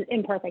place, which is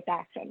imperfect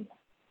action.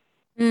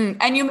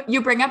 And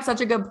you bring up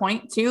such a good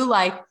point too,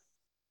 like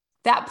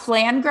that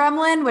plan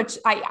gremlin, which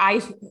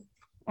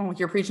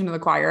you're preaching to the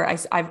choir.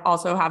 I've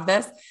also have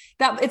this,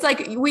 that it's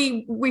like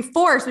we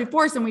force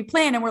and we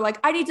plan, and we're like,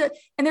 I need to,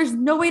 and there's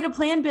no way to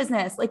plan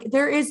business. Like,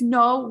 there is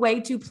no way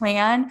to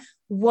plan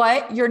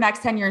what your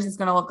next 10 years is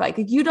going to look like.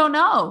 Like, you don't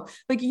know,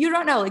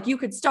 like you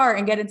could start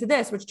and get into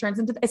this, which turns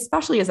into,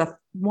 especially as a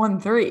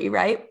 1-3,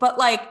 right? But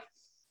like,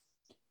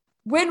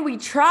 when we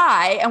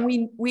try and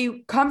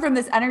we come from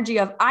this energy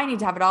of, I need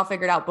to have it all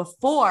figured out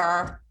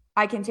before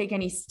I can take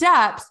any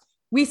steps,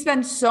 we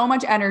spend so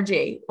much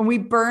energy and we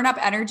burn up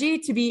energy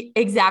to be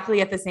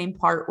exactly at the same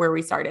part where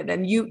we started.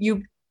 And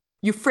you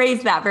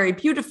phrase that very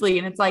beautifully.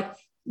 And it's like,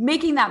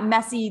 taking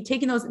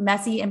those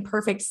messy,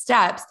 imperfect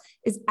steps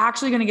is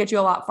actually going to get you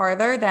a lot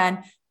farther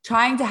than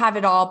trying to have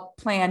it all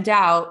planned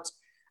out.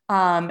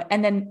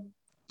 And then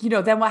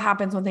what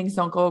happens when things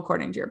don't go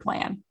according to your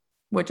plan?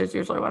 which is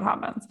usually what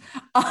happens.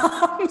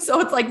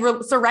 So it's like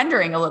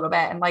surrendering a little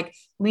bit and like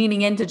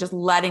leaning into just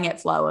letting it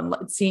flow and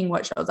seeing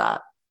what shows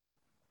up.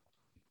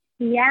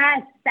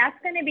 Yes, that's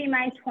going to be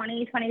my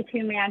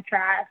 2022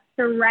 mantra.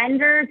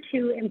 Surrender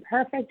to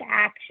imperfect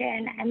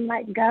action and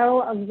let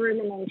go of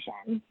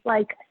rumination.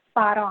 Like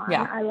spot on.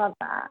 Yeah. I love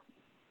that.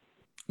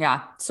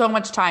 Yeah. So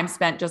much time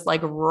spent just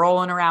like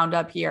rolling around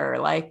up here,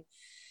 like,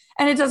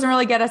 and it doesn't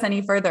really get us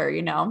any further,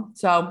 you know?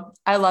 So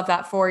I love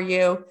that for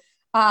you.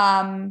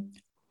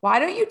 Why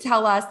don't you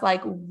tell us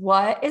like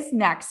what is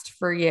next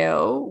for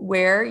you,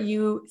 where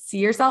you see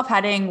yourself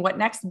heading, what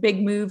next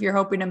big move you're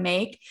hoping to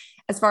make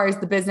as far as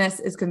the business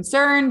is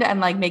concerned and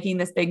like making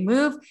this big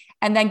move,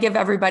 and then give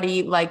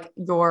everybody like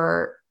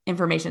your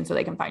information so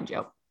they can find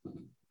you.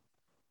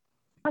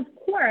 Of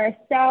course.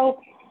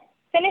 So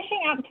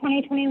finishing up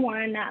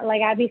 2021,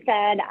 like Abby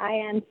said, I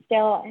am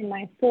still in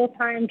my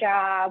full-time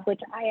job,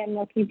 which I am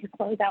looking to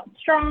close out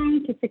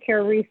strong to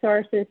secure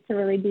resources to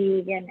really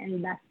begin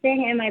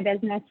investing in my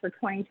business for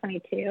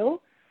 2022.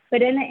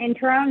 But in the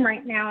interim,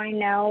 right now, I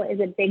know is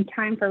a big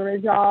time for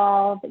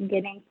resolve,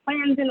 getting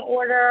plans in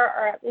order,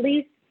 or at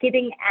least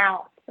getting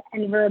out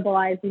and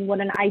verbalizing what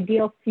an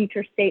ideal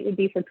future state would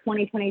be for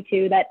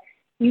 2022 that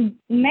you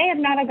may have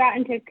not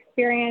gotten to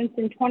experience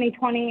in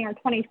 2020 or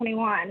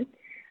 2021.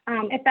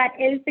 If that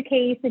is the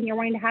case and you're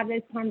wanting to have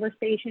those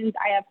conversations,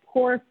 I, of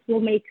course, will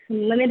make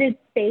some limited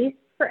space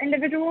for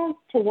individuals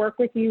to work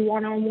with you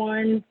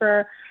one-on-one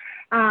for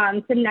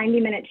some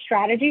 90-minute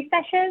strategy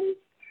sessions.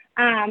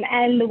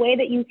 And the way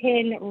that you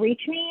can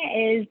reach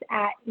me is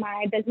at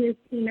my business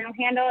email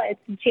handle.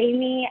 It's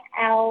Jamie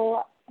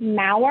L.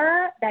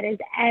 Maurer. That is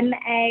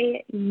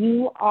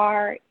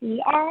Maurer.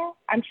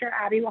 I'm sure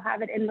Abby will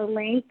have it in the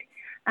link.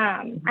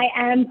 I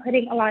am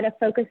putting a lot of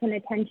focus and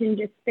attention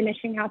just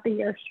finishing out the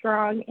year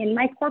strong in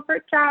my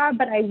corporate job,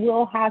 but I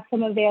will have some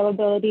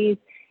availabilities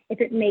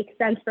if it makes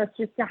sense for us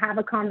just to have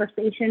a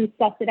conversation,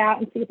 suss it out,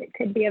 and see if it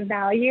could be of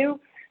value.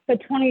 But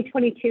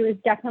 2022 is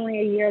definitely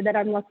a year that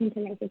I'm looking to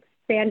make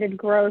expanded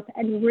growth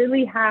and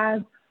really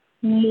have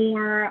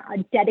more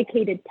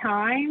dedicated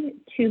time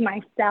to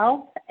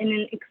myself and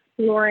in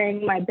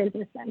exploring my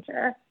business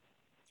venture.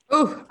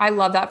 Oh, I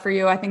love that for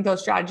you. I think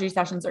those strategy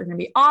sessions are going to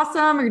be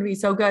awesome. They're going to be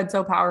so good,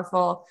 so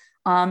powerful.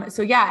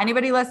 So yeah,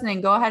 anybody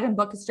listening, go ahead and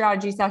book a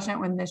strategy session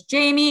with Miss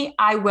Jamie.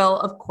 I will,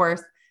 of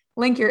course,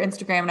 link your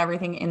Instagram and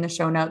everything in the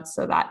show notes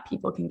so that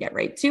people can get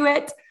right to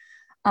it.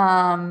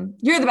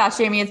 You're the best,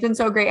 Jamie. It's been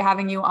so great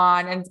having you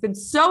on, and it's been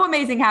so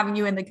amazing having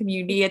you in the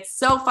community. It's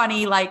so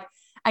funny. Like,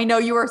 I know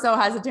you were so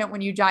hesitant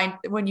when you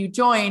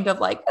joined of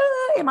like,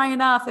 am I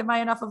enough? Am I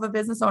enough of a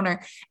business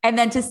owner? And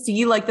then to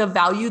see like the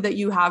value that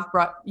you have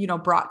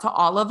brought to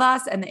all of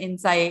us and the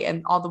insight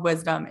and all the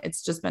wisdom,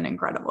 it's just been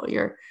incredible.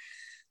 You're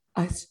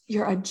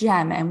a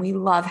gem, and we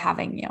love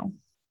having you.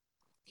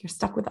 You're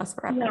stuck with us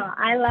forever. No,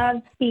 I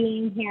love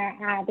being here,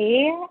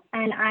 Abby,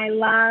 and I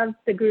love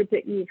the group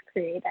that you've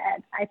created.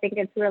 I think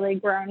it's really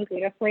grown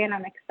beautifully, and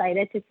I'm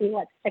excited to see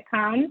what's to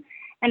come.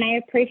 And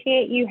I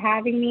appreciate you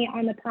having me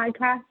on the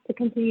podcast to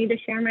continue to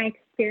share my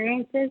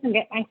experiences and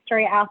get my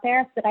story out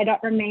there so that I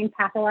don't remain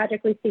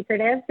pathologically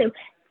secretive. So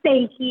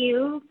thank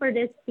you for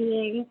just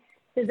being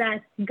the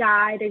best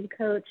guide and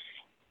coach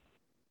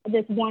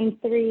this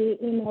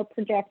 1-3 email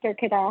projector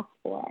could ask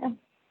for.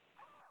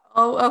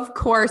 Oh, of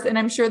course. And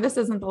I'm sure this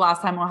isn't the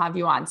last time we'll have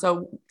you on.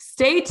 So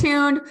stay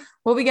tuned.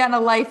 We'll be getting a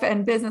life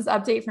and business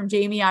update from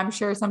Jamie, I'm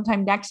sure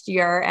sometime next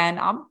year. And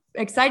I'm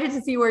excited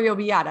to see where you'll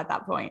be at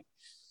that point.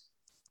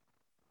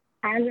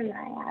 As am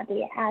I,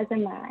 Abby. As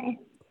am I.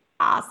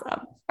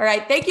 Awesome. All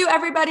right. Thank you,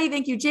 everybody.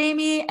 Thank you,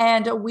 Jamie.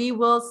 And we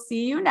will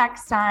see you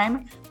next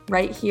time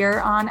right here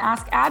on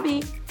Ask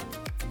Abby.